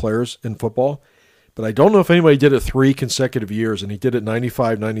valuable players in football, but I don't know if anybody did it 3 consecutive years, and he did it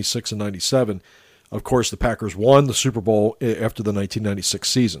 95, 96, and 97. Of course, the Packers won the Super Bowl after the 1996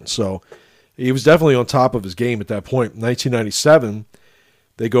 season, so he was definitely on top of his game at that point. In 1997,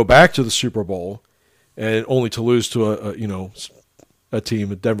 they go back to the Super Bowl, and only to lose to a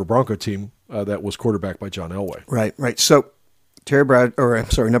Denver Bronco team that was quarterbacked by John Elway. Right. So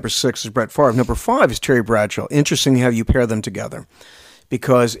number 6 is Brett Favre. Number 5 is Terry Bradshaw. Interesting how you pair them together,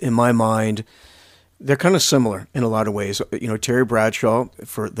 because in my mind, they're kind of similar in a lot of ways. Terry Bradshaw,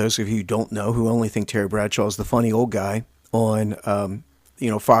 for those of you who don't know, who only think Terry Bradshaw is the funny old guy on,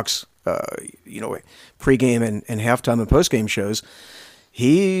 Fox, pregame and halftime and postgame shows.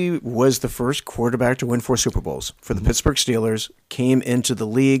 He was the first quarterback to win 4 Super Bowls for the Pittsburgh Steelers, came into the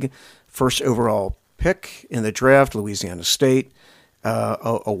league, first overall pick in the draft, Louisiana State,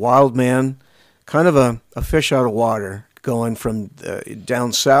 a wild man, kind of a fish out of water, going from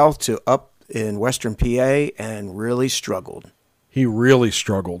down south to up in western PA, and really struggled. He really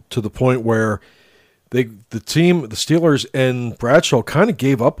struggled to the point where the Steelers and Bradshaw kind of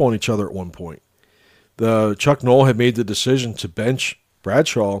gave up on each other at one point. Chuck Noll had made the decision to bench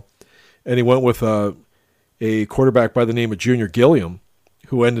Bradshaw, and he went with a quarterback by the name of Junior Gilliam,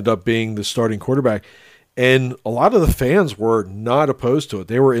 who ended up being the starting quarterback. And a lot of the fans were not opposed to it.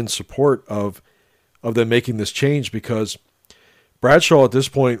 They were in support of them making this change, because Bradshaw at this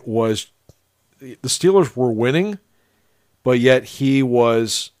point the Steelers were winning, but yet he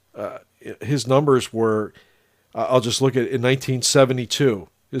was, his numbers were, I'll just look at it, in 1972,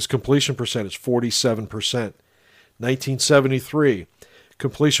 his completion percentage, 47%. 1973,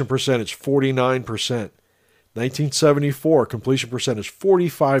 completion percentage, 49%. 1974, completion percentage,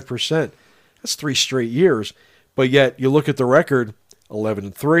 45%. That's 3 straight years. But yet, you look at the record,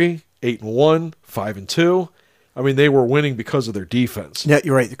 11-3, 8-1, 5-2. I mean, they were winning because of their defense. Yeah,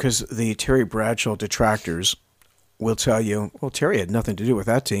 you're right, because the Terry Bradshaw detractors will tell you, well, Terry had nothing to do with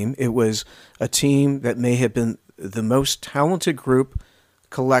that team. It was a team that may have been the most talented group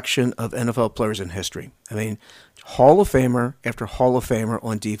collection of NFL players in history. I mean, Hall of Famer after Hall of Famer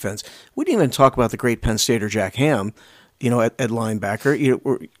on defense. We didn't even talk about the great Penn Stater Jack Ham, at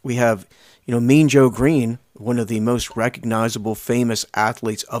linebacker. We have, Mean Joe Green, one of the most recognizable, famous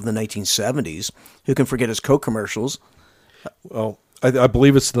athletes of the 1970s. Who can forget his Coke commercials? Well, I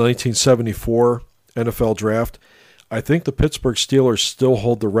believe it's the 1974 NFL draft. I think the Pittsburgh Steelers still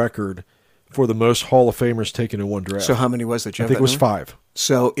hold the record for the most Hall of Famers taken in one draft. So how many was that? I think it was 5.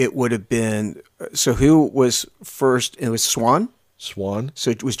 So it would have been. So who was first? It was Swan. Swan.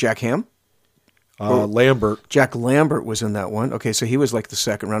 So it was Jack Ham. Lambert. Jack Lambert was in that one. Okay, so he was like the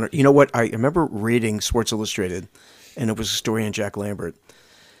second runner. You know what? I remember reading Sports Illustrated, and it was a story on Jack Lambert,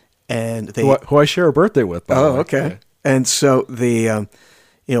 and they who I share a birthday with. By the way. Okay. Yeah. And so the.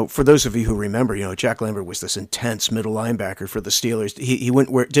 For those of you who remember, Jack Lambert was this intense middle linebacker for the Steelers. He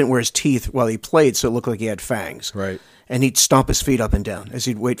didn't wear his teeth while he played, so it looked like he had fangs. Right. And he'd stomp his feet up and down as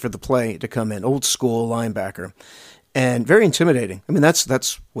he'd wait for the play to come in. Old school linebacker. And very intimidating. I mean,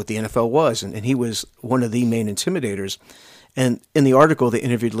 that's what the NFL was, and he was one of the main intimidators. And in the article, they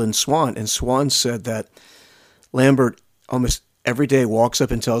interviewed Lynn Swann, and Swann said that Lambert almost every day walks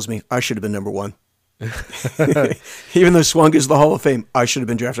up and tells me, I should have been number 1. Even though Swan is the Hall of Fame, I should have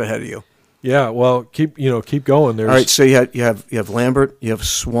been drafted ahead of you. Yeah, well, keep going. All right, so you have Lambert, you have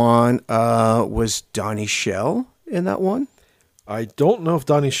Swan. Was Donnie Shell in that one? I don't know if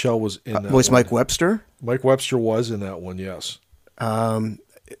Donnie Shell was in that. Was one. Mike Webster? Mike Webster was in that one. Yes.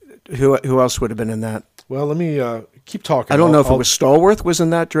 Who else would have been in that? Well, let me keep talking. I don't know if it was Stallworth was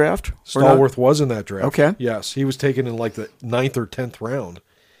in that draft. Stallworth was in that draft. Okay. Yes, he was taken in like the 9th or 10th round.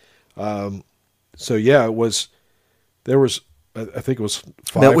 So yeah, it was. There was, I think it was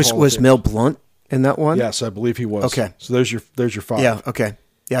 5. That was Mel Blount in that one. Yes, I believe he was. Okay, so there's your 5. Yeah. Okay.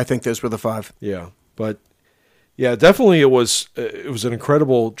 Yeah, I think those were the 5. Yeah, but yeah, definitely it was an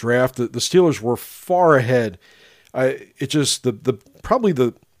incredible draft. The Steelers were far ahead. Probably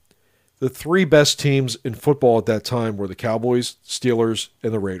the 3 best teams in football at that time were the Cowboys, Steelers,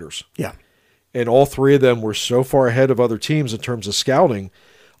 and the Raiders. Yeah, and all 3 of them were so far ahead of other teams in terms of scouting.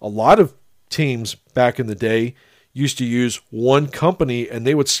 A lot of teams back in the day used to use one company, and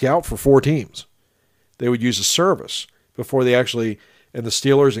they would scout for 4 teams. They would use a service before they actually, and the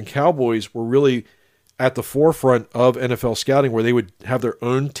Steelers and Cowboys were really at the forefront of NFL scouting, where they would have their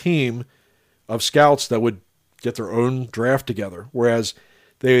own team of scouts that would get their own draft together. Whereas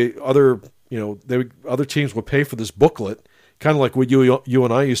other teams would pay for this booklet, kind of like what you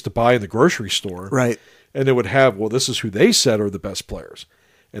and I used to buy in the grocery store. Right. And it would have, well, this is who they said are the best players.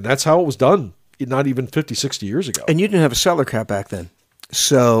 And that's how it was done, not even 50, 60 years ago. And you didn't have a salary cap back then.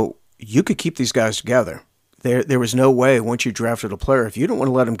 So you could keep these guys together. There was no way, once you drafted a player, if you didn't want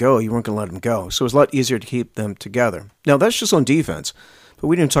to let him go, you weren't going to let him go. So it was a lot easier to keep them together. Now, that's just on defense. But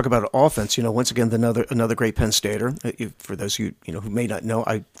we didn't talk about offense. Once again, another great Penn Stater. For those who may not know,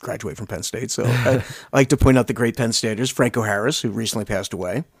 I graduated from Penn State. So I like to point out the great Penn Staters. Franco Harris, who recently passed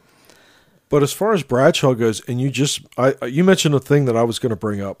away. But as far as Bradshaw goes, and you mentioned a thing that I was going to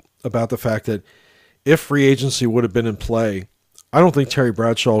bring up about the fact that if free agency would have been in play, I don't think Terry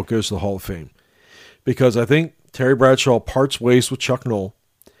Bradshaw goes to the Hall of Fame, because I think Terry Bradshaw parts ways with Chuck Noll,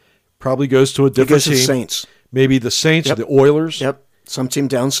 probably goes to a different team. The Saints. Maybe the Saints, Yep. or the Oilers. Yep, some team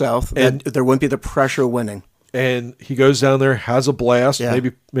down south, and there wouldn't be the pressure of winning. And he goes down there, has a blast, Yeah.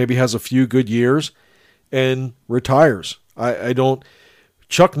 maybe has a few good years, and retires. I don't.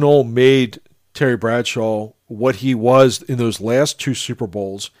 Chuck Noll made Terry Bradshaw what he was in those last 2 Super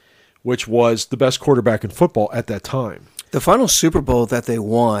Bowls, which was the best quarterback in football at that time. The final Super Bowl that they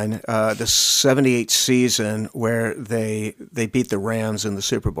won, the 78 season, where they beat the Rams in the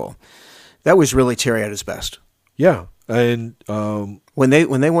Super Bowl, that was really Terry at his best. Yeah, and when they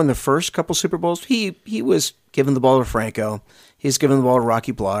won the first couple Super Bowls, he was giving the ball to Franco, he's giving the ball to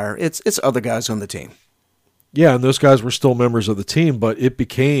Rocky Bleier. It's other guys on the team. Yeah, and those guys were still members of the team, but it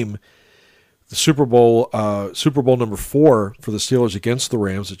became the Super Bowl number 4 for the Steelers against the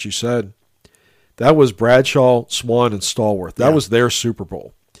Rams that you said. That was Bradshaw, Swan, and Stallworth. That was their Super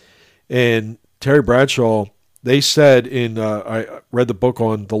Bowl. And Terry Bradshaw, they said I read the book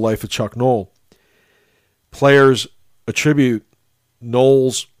on the life of Chuck Noll, players attribute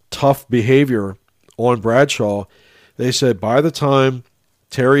Noll's tough behavior on Bradshaw. They said by the time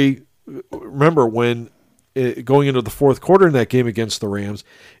Terry, remember going into the 4th quarter in that game against the Rams,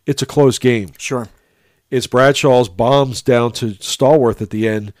 it's a close game. Sure. it's Bradshaw's bombs down to Stallworth at the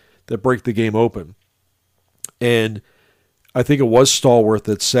end that break the game open. And I think it was Stallworth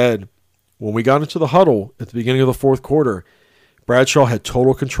that said, when we got into the huddle at the beginning of the fourth quarter, Bradshaw had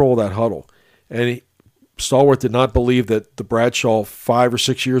total control of that huddle. And Stallworth did not believe that the Bradshaw 5 or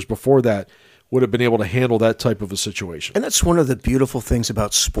 6 years before that would have been able to handle that type of a situation. And that's one of the beautiful things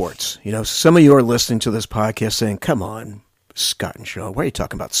about sports. Some of you are listening to this podcast saying, come on, Scott and Shaw, why are you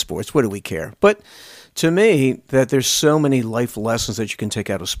talking about sports? What do we care? But to me, that there's so many life lessons that you can take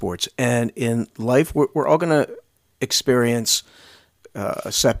out of sports. And in life, we're all going to experience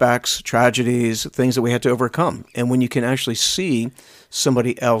setbacks, tragedies, things that we had to overcome. And when you can actually see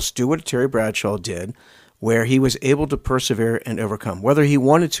somebody else do what Terry Bradshaw did, where he was able to persevere and overcome, whether he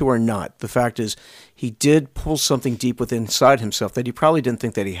wanted to or not, the fact is he did pull something deep within inside himself that he probably didn't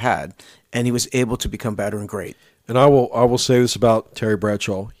think that he had, and he was able to become better and great. And I will say this about Terry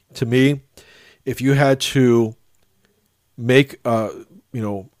Bradshaw. To me, if you had to make a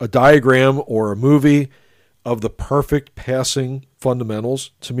diagram or a movie of the perfect passing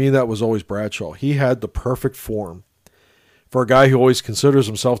fundamentals, to me that was always Bradshaw. He had the perfect form for a guy who always considers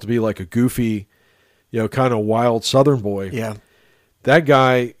himself to be like a goofy, kind of wild Southern boy. Yeah, that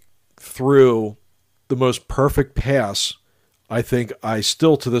guy threw the most perfect pass I think I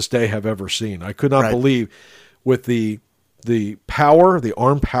still to this day have ever seen. I could not believe with the power, the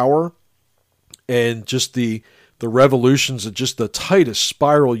arm power, and just the revolutions of just the tightest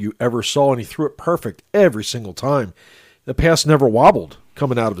spiral you ever saw, and he threw it perfect every single time. The pass never wobbled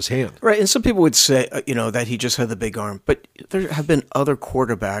coming out of his hand. Right, and some people would say, that he just had the big arm, but there have been other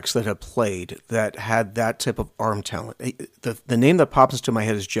quarterbacks that have played that had that type of arm talent. The name that pops into my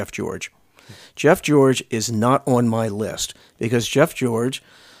head is Jeff George. Jeff George is not on my list because Jeff George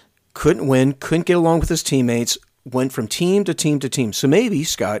couldn't win, couldn't get along with his teammates, went from team to team to team. So maybe,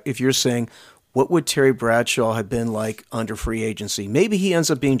 Scott, if you're saying, what would Terry Bradshaw have been like under free agency? Maybe he ends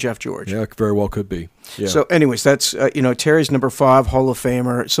up being Jeff George. Yeah, very well could be. Yeah. So anyways, that's, Terry's number 5, Hall of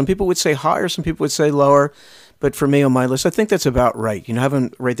Famer. Some people would say higher, some people would say lower. But for me on my list, I think that's about right.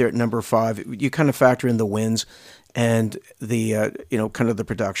 Having right there at number 5, you kind of factor in the wins and the, kind of the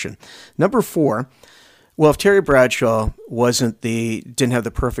production. Number 4, well, if Terry Bradshaw didn't have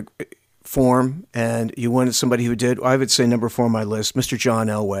the perfect form and you wanted somebody who did, I would say number 4 on my list, Mr. John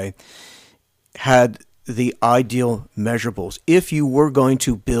Elway, had the ideal measurables. If you were going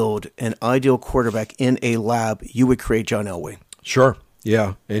to build an ideal quarterback in a lab, you would create John Elway. Sure.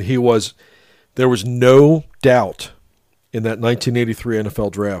 Yeah. And there was no doubt in that 1983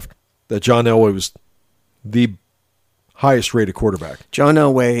 NFL draft that John Elway was the highest rated quarterback. John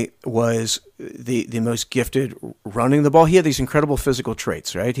Elway was the most gifted running the ball. He had these incredible physical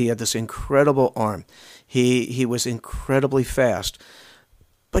traits, right? He had this incredible arm. He was incredibly fast,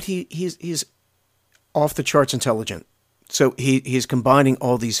 but he's off the charts intelligent. So he's combining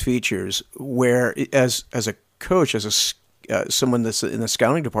all these features where as a coach, as someone that's in the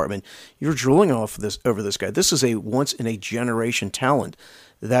scouting department, you're drooling over this guy. This is a once in a generation talent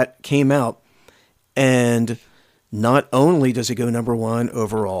that came out, and not only does he go number 1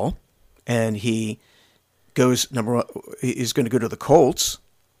 overall, and he goes number 1, he's going to go to the Colts,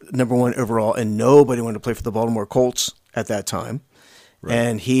 number 1 overall, and nobody wanted to play for the Baltimore Colts at that time. Right.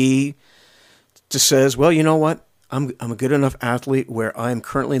 And he just says, well, you know what? I'm a good enough athlete where I am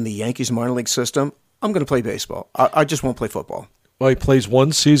currently in the Yankees minor league system. I'm going to play baseball. I just won't play football. Well, he plays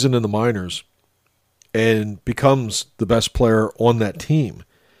one season in the minors and becomes the best player on that team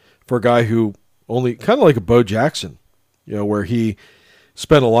for a guy who only kind of like a Bo Jackson, where he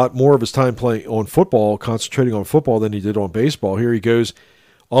spent a lot more of his time playing on football, concentrating on football than he did on baseball. Here he goes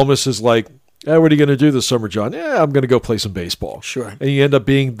almost as like, hey, what are you going to do this summer, John? Yeah, I'm going to go play some baseball. Sure. And you end up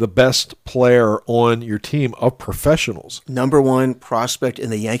being the best player on your team of professionals. Number 1 prospect in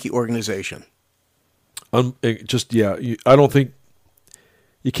the Yankee organization. I don't think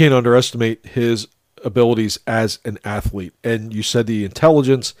you can't underestimate his abilities as an athlete. And you said the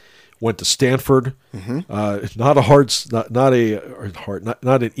intelligence, went to Stanford, not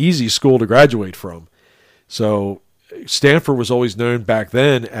an easy school to graduate from. So Stanford was always known back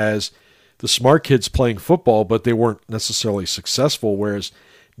then as the smart kids playing football, but they weren't necessarily successful. Whereas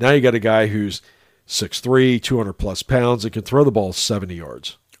now you got a guy who's 6'3", 200 plus pounds, and can throw the ball 70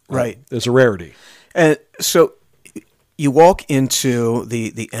 yards. Right. It's a rarity. And so you walk into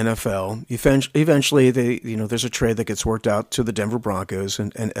the NFL. Eventually, there's a trade that gets worked out to the Denver Broncos,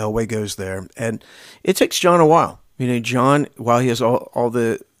 and Elway goes there. And it takes John a while. John, while he has all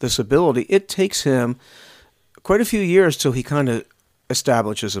this ability, it takes him quite a few years till he kind of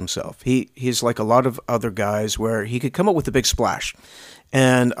establishes himself. He's like a lot of other guys where he could come up with a big splash.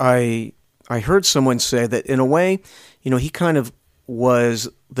 And I I heard someone say that in a way, he kind of was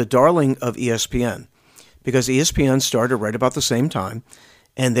the darling of ESPN because ESPN started right about the same time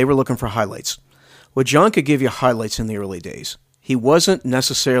and they were looking for highlights. Well, John could give you highlights in the early days. He wasn't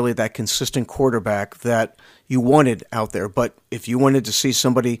necessarily that consistent quarterback that you wanted out there, but if you wanted to see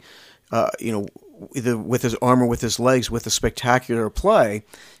somebody, either with his arm or with his legs with a spectacular play,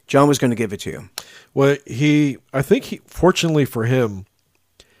 John was going to give it to you. Well, fortunately for him,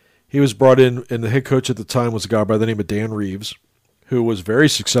 he was brought in, and the head coach at the time was a guy by the name of Dan Reeves, who was very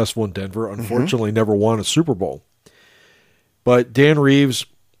successful in Denver, unfortunately never won a Super Bowl. But Dan Reeves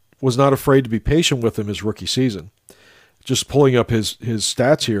was not afraid to be patient with him his rookie season. Just pulling up his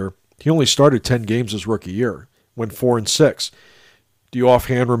stats here, he only started 10 games his rookie year, went 4-6. Do you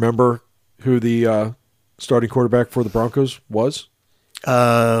offhand remember who the starting quarterback for the Broncos was?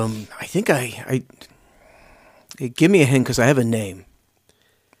 I think I give me a hint because I have a name.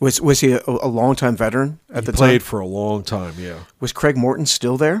 Was he a longtime veteran at the time? He played for a long time, yeah. Was Craig Morton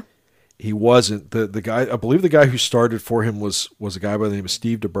still there? He wasn't. The guy, I believe the guy who started for him was a guy by the name of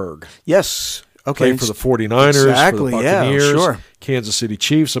Steve DeBerg. Yes. Okay. Played for the 49ers, exactly, for the Buccaneers, yeah, sure. Kansas City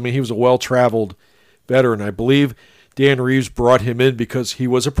Chiefs. I mean, he was a well-traveled veteran. I believe Dan Reeves brought him in because he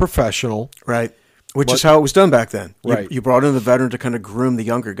was a professional. Right. Which is how it was done back then. Right. You brought in the veteran to kind of groom the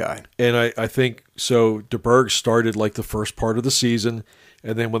younger guy. And I think, so DeBerg started like the first part of the season,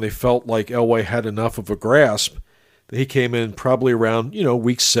 and then when they felt like Elway had enough of a grasp, he came in probably around,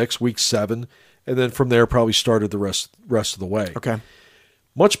 week 6, week 7, and then from there probably started the rest of the way. Okay.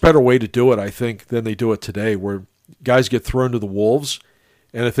 Much better way to do it, I think, than they do it today, where guys get thrown to the wolves,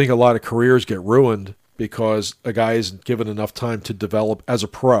 and I think a lot of careers get ruined because a guy isn't given enough time to develop as a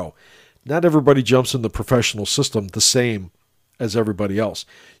pro. Not everybody jumps in the professional system the same as everybody else.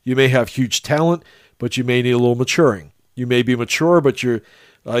 You may have huge talent, but you may need a little maturing. You may be mature, but you're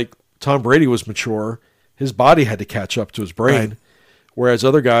like Tom Brady was mature. His body had to catch up to his brain. Right. Whereas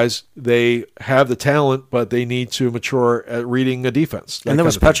other guys, they have the talent, but they need to mature at reading a defense. And there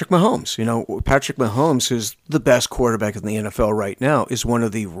was Patrick Mahomes. Patrick Mahomes, who's the best quarterback in the NFL right now, is one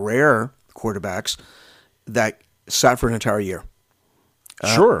of the rare quarterbacks that sat for an entire year.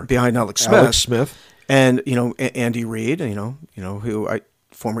 Sure. Behind Alex Smith. And, Andy Reid, who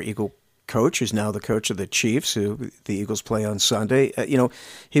former Eagle coach, who's now the coach of the Chiefs, who the Eagles play on Sunday.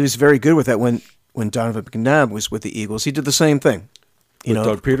 He was very good with that when Donovan McNabb was with the Eagles. He did the same thing.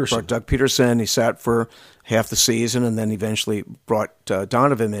 Doug Peterson. Doug Peterson. He sat for half the season and then eventually brought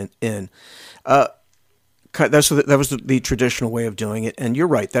Donovan in. That was the traditional way of doing it. And you're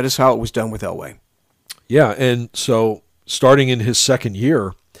right. That is how it was done with Elway. Yeah, and so starting in his second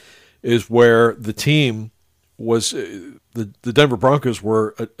year is where the team was the Denver Broncos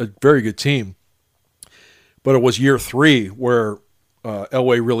were a very good team. But it was year 3 where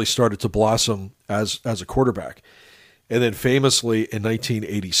Elway really started to blossom as a quarterback. And then famously in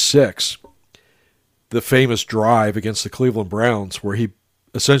 1986, the famous drive against the Cleveland Browns where he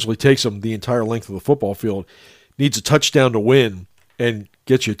essentially takes them the entire length of the football field, needs a touchdown to win, and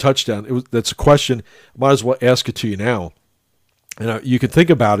gets you a touchdown. That's a question. I might as well ask it to you now. And you can think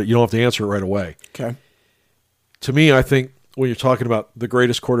about it. You don't have to answer it right away. Okay. To me, I think when you're talking about the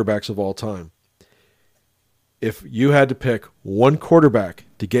greatest quarterbacks of all time, if you had to pick one quarterback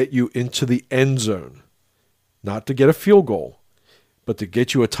to get you into the end zone, not to get a field goal, but to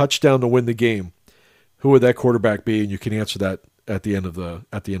get you a touchdown to win the game, who would that quarterback be? And you can answer that at the end of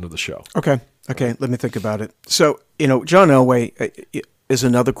the show. Okay, let me think about it. So, John Elway is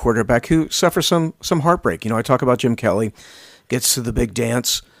another quarterback who suffers some heartbreak. I talk about Jim Kelly, gets to the big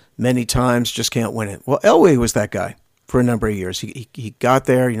dance many times, just can't win it. Well, Elway was that guy for a number of years. He got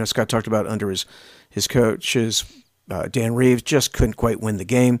there. Scott talked about under his coaches, Dan Reeves, just couldn't quite win the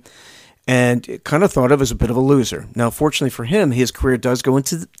game. And kind of thought of as a bit of a loser. Now, fortunately for him, his career does go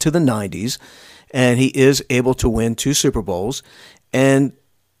into the 90s, and he is able to win 2 Super Bowls. And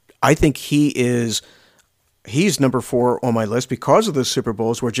I think he's number 4 on my list because of those Super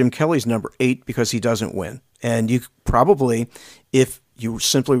Bowls, where Jim Kelly's number 8 because he doesn't win. And you probably, if you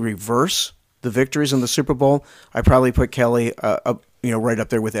simply reverse the victories in the Super Bowl, I probably put Kelly, right up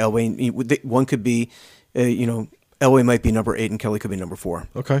there with Elway. One could be, Elway might be number 8 and Kelly could be number 4.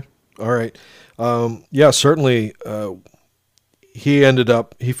 Okay. All right. Certainly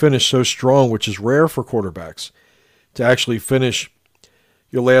he finished so strong, which is rare for quarterbacks, to actually finish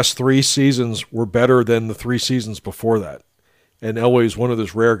your last 3 seasons were better than the 3 seasons before that. And Elway is one of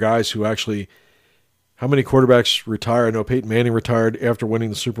those rare guys who actually, how many quarterbacks retire? I know Peyton Manning retired after winning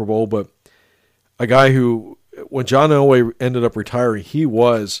the Super Bowl, but a guy who, when John Elway ended up retiring, he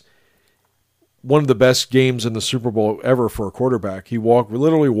was one of the best games in the Super Bowl ever for a quarterback. He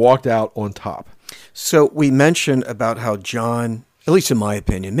literally walked out on top. So we mentioned about how John, at least in my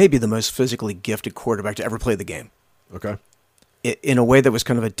opinion, may be the most physically gifted quarterback to ever play the game. Okay. In a way that was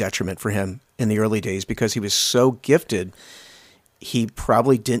kind of a detriment for him in the early days because he was so gifted, he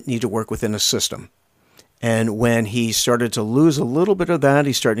probably didn't need to work within a system. And when he started to lose a little bit of that,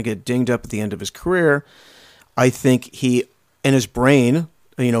 he started to get dinged up at the end of his career. I think he, in his brain,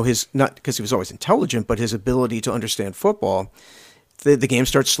 his, not because he was always intelligent, but his ability to understand football, the game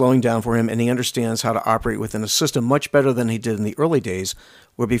starts slowing down for him, and he understands how to operate within a system much better than he did in the early days,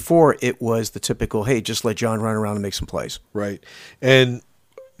 where before it was the typical, hey, just let John run around and make some plays. Right. And,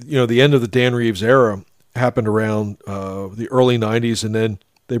 the end of the Dan Reeves era happened around the early 90s, and then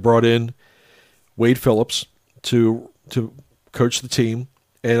they brought in Wade Phillips to coach the team,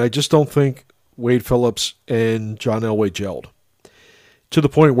 and I just don't think Wade Phillips and John Elway gelled to the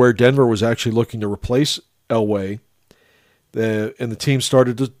point where Denver was actually looking to replace Elway, and the team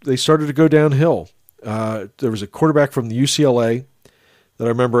started to go downhill. There was a quarterback from the UCLA that I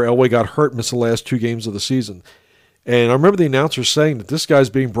remember Elway got hurt, missed the last 2 games of the season, and I remember the announcer saying that this guy's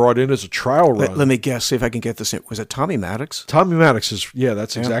being brought in as a trial run. Let me guess, see if I can get this in. Was it Tommy Maddox? Tommy Maddox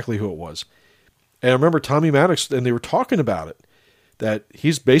that's exactly who it was. And I remember Tommy Maddox, and they were talking about it, that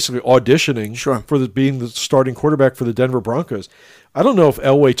he's basically auditioning for being the starting quarterback for the Denver Broncos. I don't know if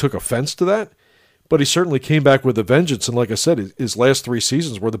Elway took offense to that, but he certainly came back with a vengeance. And like I said, his last 3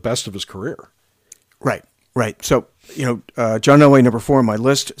 seasons were the best of his career. Right. So, John Elway, number 4 on my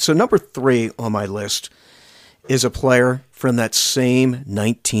list. So number 3 on my list is a player from that same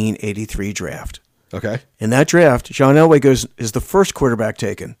 1983 draft. Okay. In that draft, John Elway is the first quarterback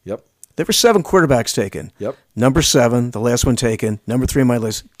taken. Yep. There were 7 quarterbacks taken. Yep. Number 7, the last one taken. Number 3 on my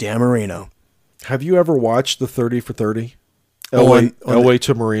list, Dan Marino. Have you ever watched the 30 for 30? Elway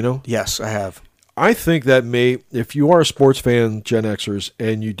to Marino? Yes, I have. I think that if you are a sports fan, Gen Xers,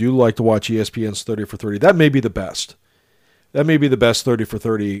 and you do like to watch ESPN's 30 for 30, that may be the best. That may be the best 30 for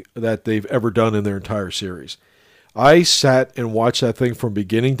 30 that they've ever done in their entire series. I sat and watched that thing from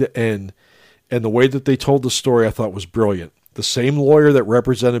beginning to end, and the way that they told the story I thought was brilliant. The same lawyer that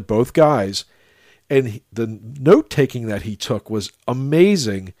represented both guys, and the note-taking that he took was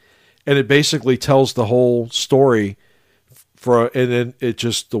amazing, and it basically tells the whole story, and then it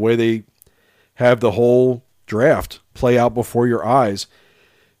just, the way they have the whole draft play out before your eyes.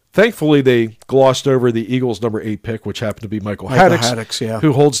 Thankfully, they glossed over the Eagles' number 8 pick, which happened to be Michael Haddix,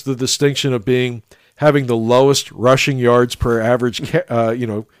 who holds the distinction of having the lowest rushing yards per average,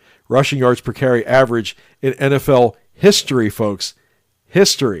 rushing yards per carry average in NFL history, folks.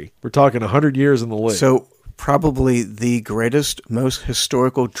 History. We're talking 100 years in the league. So probably the greatest, most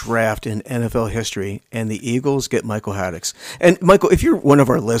historical draft in NFL history, and the Eagles get Michael Haddix. And Michael, if you're one of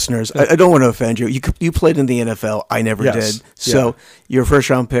our listeners, I don't want to offend you. You played in the NFL. I never did. So your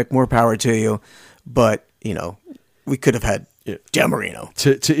first-round pick, more power to you. But, we could have had Dan Marino.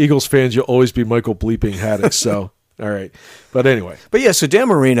 To Eagles fans, you'll always be Michael bleeping Haddix. So, all right. But anyway. But so Dan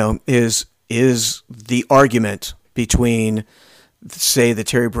Marino is the argument between, say, the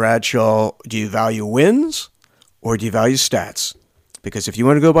Terry Bradshaw, do you value wins or do you value stats? Because if you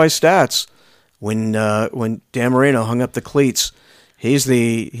want to go by stats, when Dan Marino hung up the cleats, he's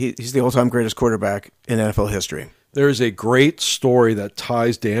the all-time greatest quarterback in NFL history. There is a great story that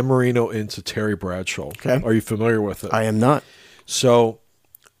ties Dan Marino into Terry Bradshaw. Okay. Are you familiar with it? I am not. So,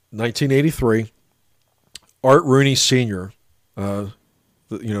 1983, Art Rooney Sr.,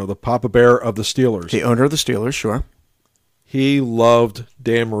 the Papa Bear of the Steelers. The owner of the Steelers, sure. He loved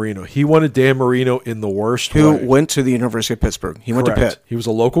Dan Marino. He wanted Dan Marino in the worst way. Who went to the University of Pittsburgh. He went to Pitt. He was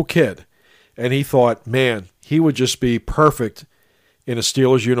a local kid. And he thought, man, he would just be perfect in a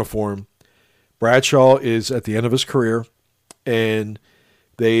Steelers uniform. Bradshaw is at the end of his career. And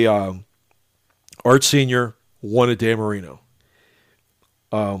they, Art Sr. wanted Dan Marino.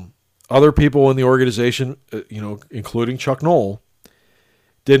 Other people in the organization, including Chuck Noll,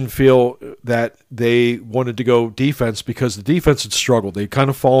 didn't feel that they wanted to go defense because the defense had struggled. They'd kind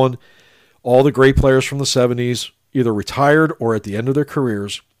of fallen. All the great players from the 70s either retired or at the end of their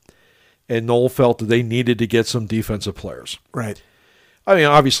careers, and Noll felt that they needed to get some defensive players. Right. I mean,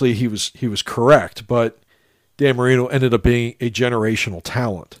 obviously he was correct, but Dan Marino ended up being a generational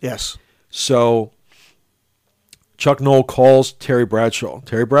talent. Yes. So Chuck Noll calls Terry Bradshaw.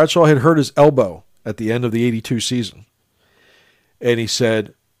 Terry Bradshaw had hurt his elbow at the end of the 82 season. And he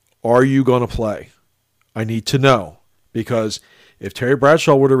said, are you going to play? I need to know. Because if Terry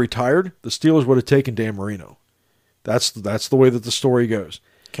Bradshaw would have retired, the Steelers would have taken Dan Marino. That's the way that the story goes.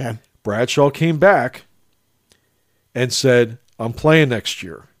 Okay. Bradshaw came back and said, I'm playing next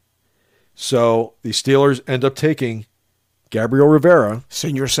year. So the Steelers end up taking Gabriel Rivera,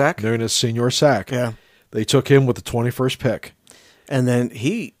 Senior sack. known as Senior Sack. Yeah. They took him with the 21st pick. And then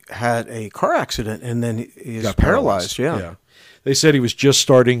he had a car accident, and then he's Got paralyzed. Yeah. They said he was just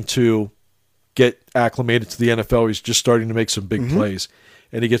starting to get acclimated to the NFL. He's just starting to make some big plays.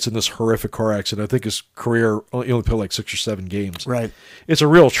 And he gets in this horrific car accident. I think his career, he only played like 6 or 7 games. Right. It's a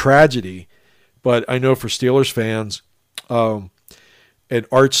real tragedy. But I know for Steelers fans, and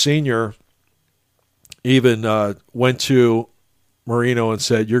Art Sr. even went to Marino and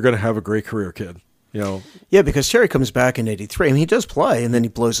said, "You're going to have a great career, kid." Yeah, because Terry comes back in '83. I mean, he does play, and then he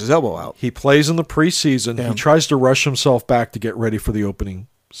blows his elbow out. He plays in the preseason. Yeah. He tries to rush himself back to get ready for the opening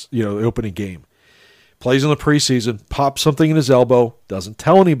game. Plays in the preseason, pops something in his elbow, doesn't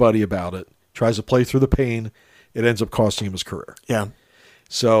tell anybody about it, tries to play through the pain. It ends up costing him his career. Yeah.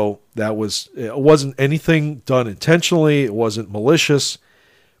 So it wasn't anything done intentionally. It wasn't malicious.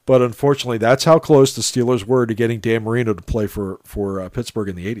 But unfortunately, that's how close the Steelers were to getting Dan Marino to play for Pittsburgh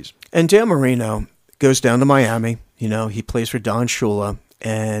in the 80s. And Dan Marino goes down to Miami. He plays for Don Shula,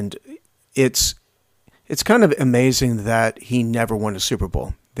 and it's kind of amazing that he never won a Super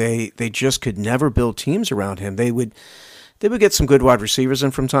Bowl. They just could never build teams around him. They would get some good wide receivers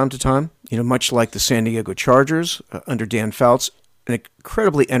in from time to time. Much like the San Diego Chargers under Dan Fouts, an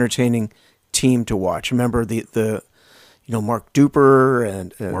incredibly entertaining team to watch. Remember the Mark Duper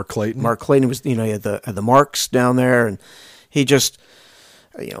and Mark Clayton. Mark Clayton was he had the Marks down there, and he just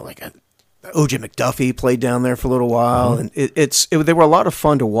O.J. McDuffie played down there for a little while, and they were a lot of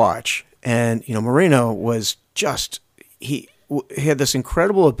fun to watch. And Marino was just he had this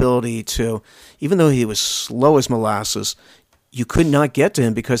incredible ability to, even though he was slow as molasses, you could not get to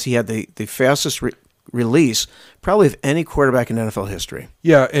him because he had the fastest release probably of any quarterback in NFL history.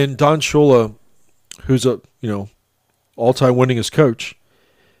 Yeah, and Don Shula, who's a all-time winningest coach,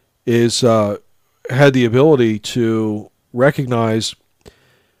 had the ability to recognize.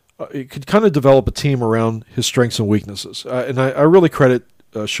 It could kind of develop a team around his strengths and weaknesses, and I really credit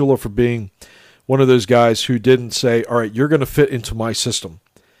Shula for being one of those guys who didn't say, "All right, you're going to fit into my system."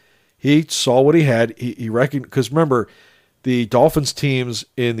 He saw what he had. He recognized, because remember, the Dolphins teams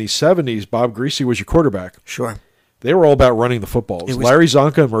in the 70s, Bob Greasy was your quarterback. Sure. They were all about running the football. It was Larry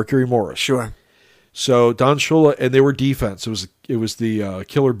Zonka and Mercury Morris. Sure. So Don Shula, and they were defense. It was the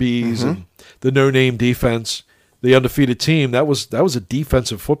Killer Bees and the no-name defense, the undefeated team. That was a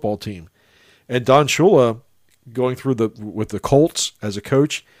defensive football team. And Don Shula, going through with the Colts as a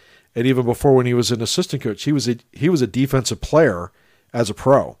coach, and even before when he was an assistant coach, he was a defensive player as a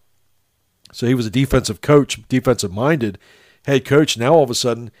pro. So he was a defensive coach, defensive-minded head coach. Now all of a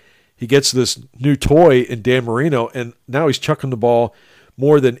sudden he gets this new toy in Dan Marino, and now he's chucking the ball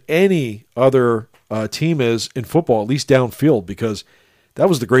more than any other team is in football, at least downfield, because that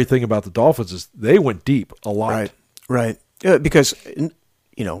was the great thing about the Dolphins is they went deep a lot. Right. Because,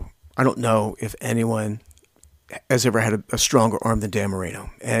 I don't know if anyone has ever had a stronger arm than Dan Marino.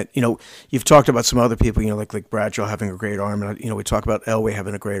 And, you've talked about some other people, like Bradshaw having a great arm. And, we talk about Elway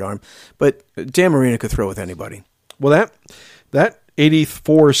having a great arm. But Dan Marino could throw with anybody. Well, that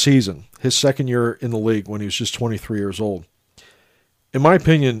 84 season, his second year in the league when he was just 23 years old, in my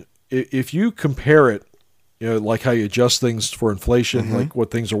opinion, if you compare it, like how you adjust things for inflation, like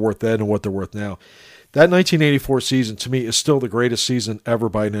what things are worth then and what they're worth now, that 1984 season to me is still the greatest season ever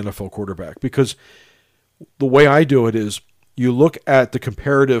by an NFL quarterback, because the way I do it is you look at the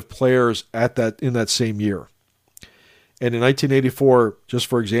comparative players in that same year. And in 1984, just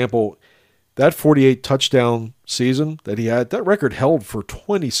for example, that 48 touchdown season that he had, that record held for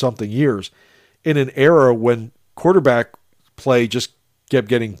 20-something years in an era when quarterback play just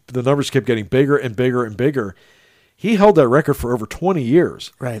the numbers kept getting bigger and bigger and bigger. He held that record for over 20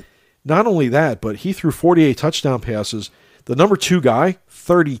 years. Right. Not only that, but he threw 48 touchdown passes. The number 2 guy,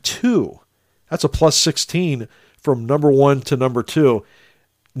 32. That's a plus 16 from number 1 to number 2.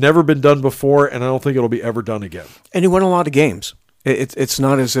 Never been done before, and I don't think it'll be ever done again. And he won a lot of games. It's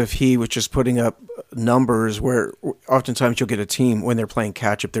not as if he was just putting up numbers where oftentimes you'll get a team when they're playing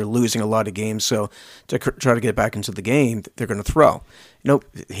catch-up, they're losing a lot of games, so to try to get back into the game, they're going to throw.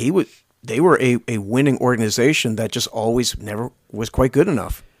 They were a winning organization that just always never was quite good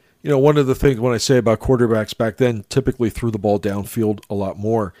enough. One of the things when I say about quarterbacks back then typically threw the ball downfield a lot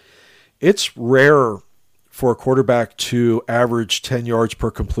more. It's rare for a quarterback to average 10 yards per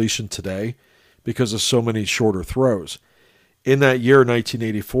completion today because of so many shorter throws. In that year,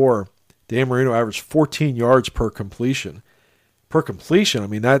 1984, Dan Marino averaged 14 yards per completion. Per completion, I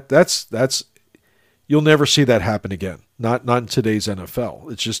mean that's you'll never see that happen again. Not in today's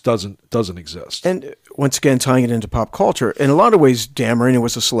NFL. It just doesn't exist. And once again, tying it into pop culture, in a lot of ways, Dan Marino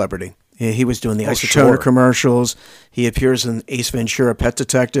was a celebrity. He was doing the Isotoner sure. commercials. He appears in Ace Ventura: Pet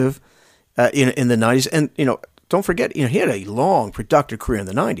Detective in the 90s. And, don't forget, he had a long, productive career in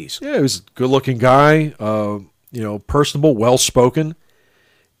the 90s. Yeah, he was a good-looking guy, personable, well-spoken,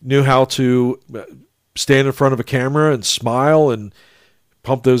 knew how to stand in front of a camera and smile and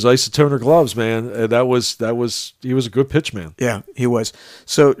pump those Isotoner gloves, man. And he was a good pitch man. Yeah, he was.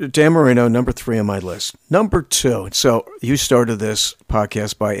 So Dan Marino, number 3 on my list. Number 2. So you started this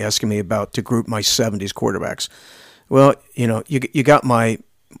podcast by asking me to group my 70s quarterbacks. Well, you got my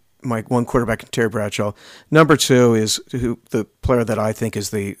one quarterback, Terry Bradshaw. Number 2 is the player that I think is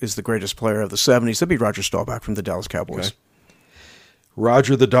the greatest player of the 70s. That'd be Roger Staubach from the Dallas Cowboys. Okay.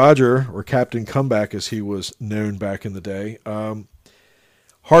 Roger the Dodger, or Captain Comeback as he was known back in the day.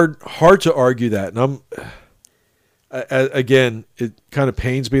 Hard to argue that. And again, it kind of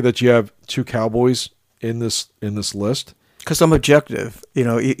pains me that you have 2 Cowboys in this list. Because I'm objective,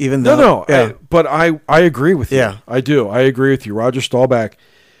 even though... No, yeah. but I agree with you. Yeah. I do. I agree with you. Roger Staubach,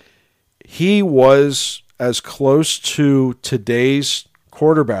 he was as close to today's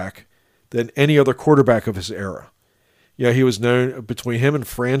quarterback than any other quarterback of his era. Yeah, he was known, between him and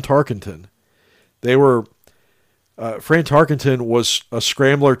Fran Tarkenton, they were... Fran Tarkenton was a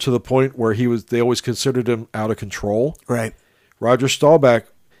scrambler to the point where they always considered him out of control. Right. Roger Staubach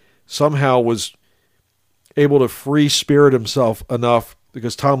somehow was able to free spirit himself enough,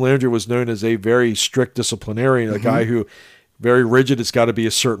 because Tom Landry was known as a very strict disciplinarian, a guy who very rigid, it's got to be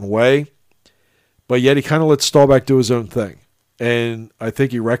a certain way. But yet he kind of let Staubach do his own thing. And I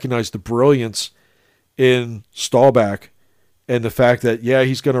think he recognized the brilliance in Staubach and the fact that, yeah,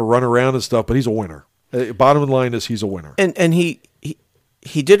 he's going to run around and stuff, but he's a winner. Bottom line is he's a winner. And he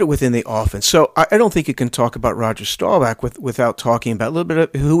did it within the offense. So I don't think you can talk about Roger Staubach without talking about a little bit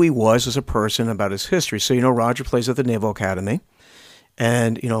of who he was as a person, about his history. So, Roger plays at the Naval Academy,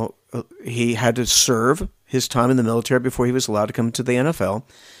 and, he had to serve his time in the military before he was allowed to come to the NFL.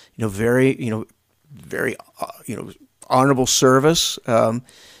 Very honorable service.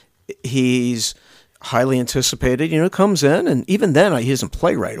 He's highly anticipated, comes in, and even then he doesn't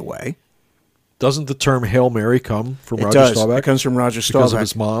play right away. Doesn't the term Hail Mary come from It Roger does. Staubach? It comes from Roger Staubach. Because of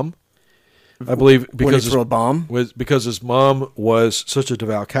his mom? I believe because throw a bomb? Because his mom was such a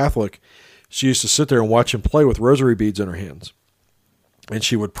devout Catholic, she used to sit there and watch him play with rosary beads in her hands. And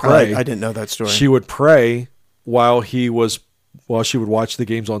she would pray. I didn't know that story. She would pray while she would watch the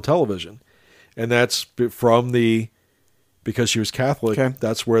games on television. And that's because she was Catholic,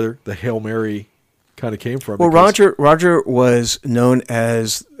 that's where the Hail Mary kind of came from. Well, Roger was known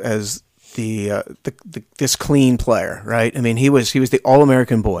as this clean player, right? I mean, he was the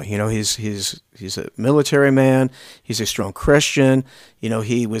All-American boy. He's a military man. He's a strong Christian.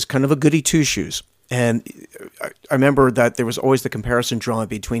 He was kind of a goody two-shoes. And I remember that there was always the comparison drawn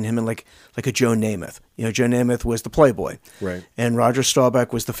between him and like a Joe Namath. Joe Namath was the playboy, right? And Roger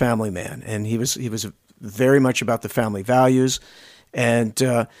Staubach was the family man, and he was very much about the family values, and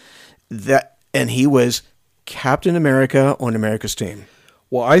he was Captain America on America's team.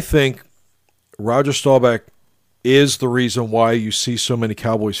 Well, I think Roger Staubach is the reason why you see so many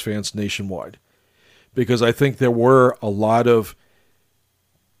Cowboys fans nationwide, because I think there were a lot of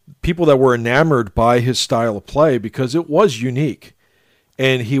people that were enamored by his style of play because it was unique,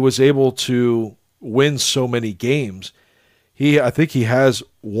 and he was able to win so many games. I think he has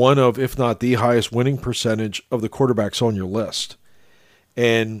one of, if not the highest winning percentage of the quarterbacks on your list.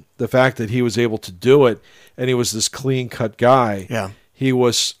 And the fact that he was able to do it, and he was this clean-cut guy. Yeah. He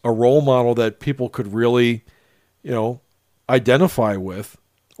was a role model that people could really, identify with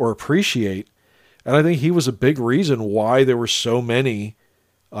or appreciate. And I think he was a big reason why there were so many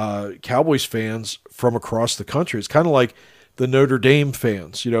Cowboys fans from across the country. It's kind of like the Notre Dame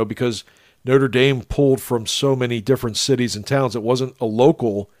fans, because Notre Dame pulled from so many different cities and towns. It wasn't a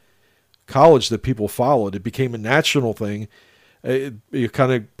local college that people followed. It became a national thing.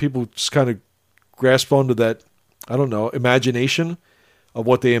 People just kind of grasped onto that, imagination of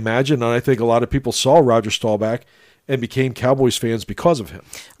what they imagined. And I think a lot of people saw Roger Staubach and became Cowboys fans because of him.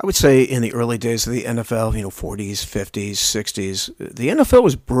 I would say in the early days of the NFL, 40s, 50s, 60s, the NFL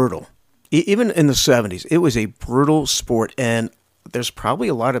was brutal. Even in the 70s, it was a brutal sport, and there's probably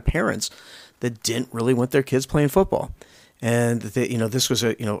a lot of parents that didn't really want their kids playing football. And this was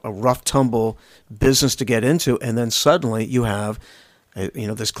a rough tumble business to get into, and then suddenly you have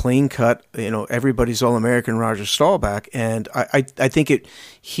this clean cut, everybody's All-American Roger Staubach, and I think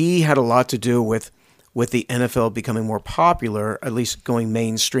he had a lot to do with the NFL becoming more popular, at least going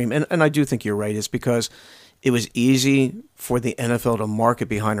mainstream. And I do think you're right. It's because it was easy for the NFL to market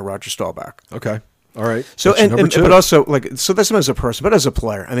behind a Roger Staubach. Okay. All right. So That's your number two. but also so that's him as a person, but as a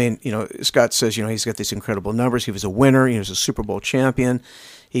player. I mean, Scott says he's got these incredible numbers. He was a winner. He was a Super Bowl champion.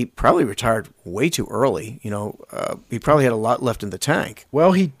 He probably retired way too early. He probably had a lot left in the tank.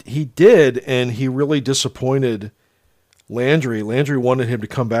 Well, he did, and he really disappointed Landry. Landry wanted him to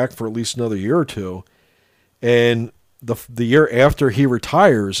come back for at least another year or two, and the year after he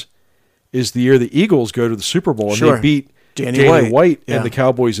retires is the year the Eagles go to the Super Bowl, and they beat Danny White and the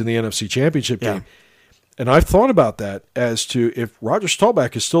Cowboys in the NFC Championship game. And I've thought about that as to if Roger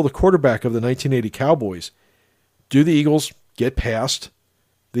Staubach is still the quarterback of the 1980 Cowboys, do the Eagles get past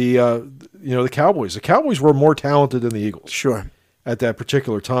the Cowboys? The Cowboys were more talented than the Eagles. Sure. At that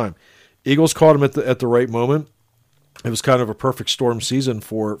particular time. Eagles caught him at the right moment. It was kind of a perfect storm season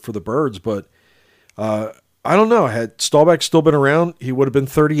for the Birds, but I don't know. Had Staubach still been around, he would have been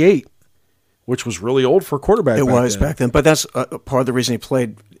 38, which was really old for a quarterback back then. But that's part of the reason he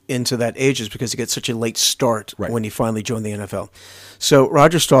played into that age is because he got such a late start when he finally joined the NFL. So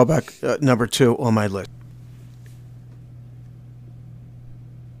Roger Staubach, number 2 on my list.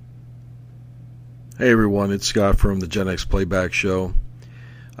 Hey everyone, it's Scott from the Gen X Playback Show.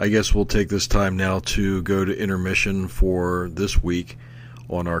 I guess we'll take this time now to go to intermission for this week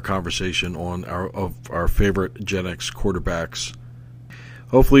on our conversation on our favorite Gen X quarterbacks.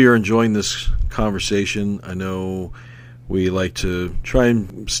 Hopefully you're enjoying this conversation. I know we like to try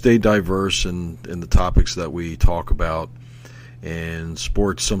and stay diverse in the topics that we talk about, and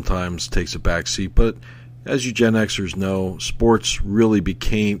sports sometimes takes a backseat, but as you Gen Xers know, sports really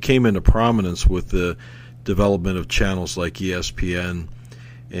came into prominence with the development of channels like ESPN,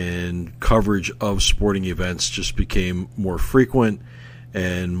 and coverage of sporting events just became more frequent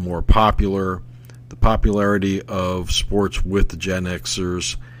and more popular. The popularity of sports with the Gen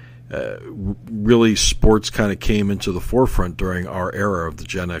Xers, really sports kind of came into the forefront during our era of the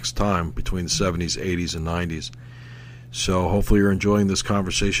Gen X time between the 70s, 80s, and 90s. So hopefully you're enjoying this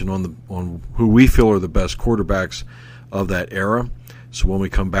conversation on who we feel are the best quarterbacks of that era. So when we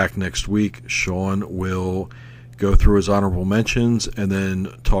come back next week, Sean will go through his honorable mentions and then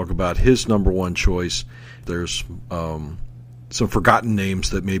talk about his number 1 choice. There's some forgotten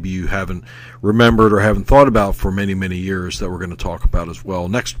names that maybe you haven't remembered or haven't thought about for many, many years that we're going to talk about as well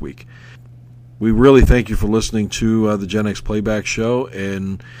next week. We really thank you for listening to the Gen X Playback Show,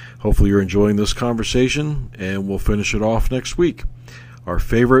 and hopefully you're enjoying this conversation, and we'll finish it off next week. Our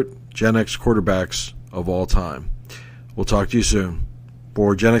favorite Gen X quarterbacks of all time. We'll talk to you soon.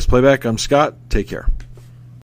 For Gen X Playback, I'm Scott. Take care.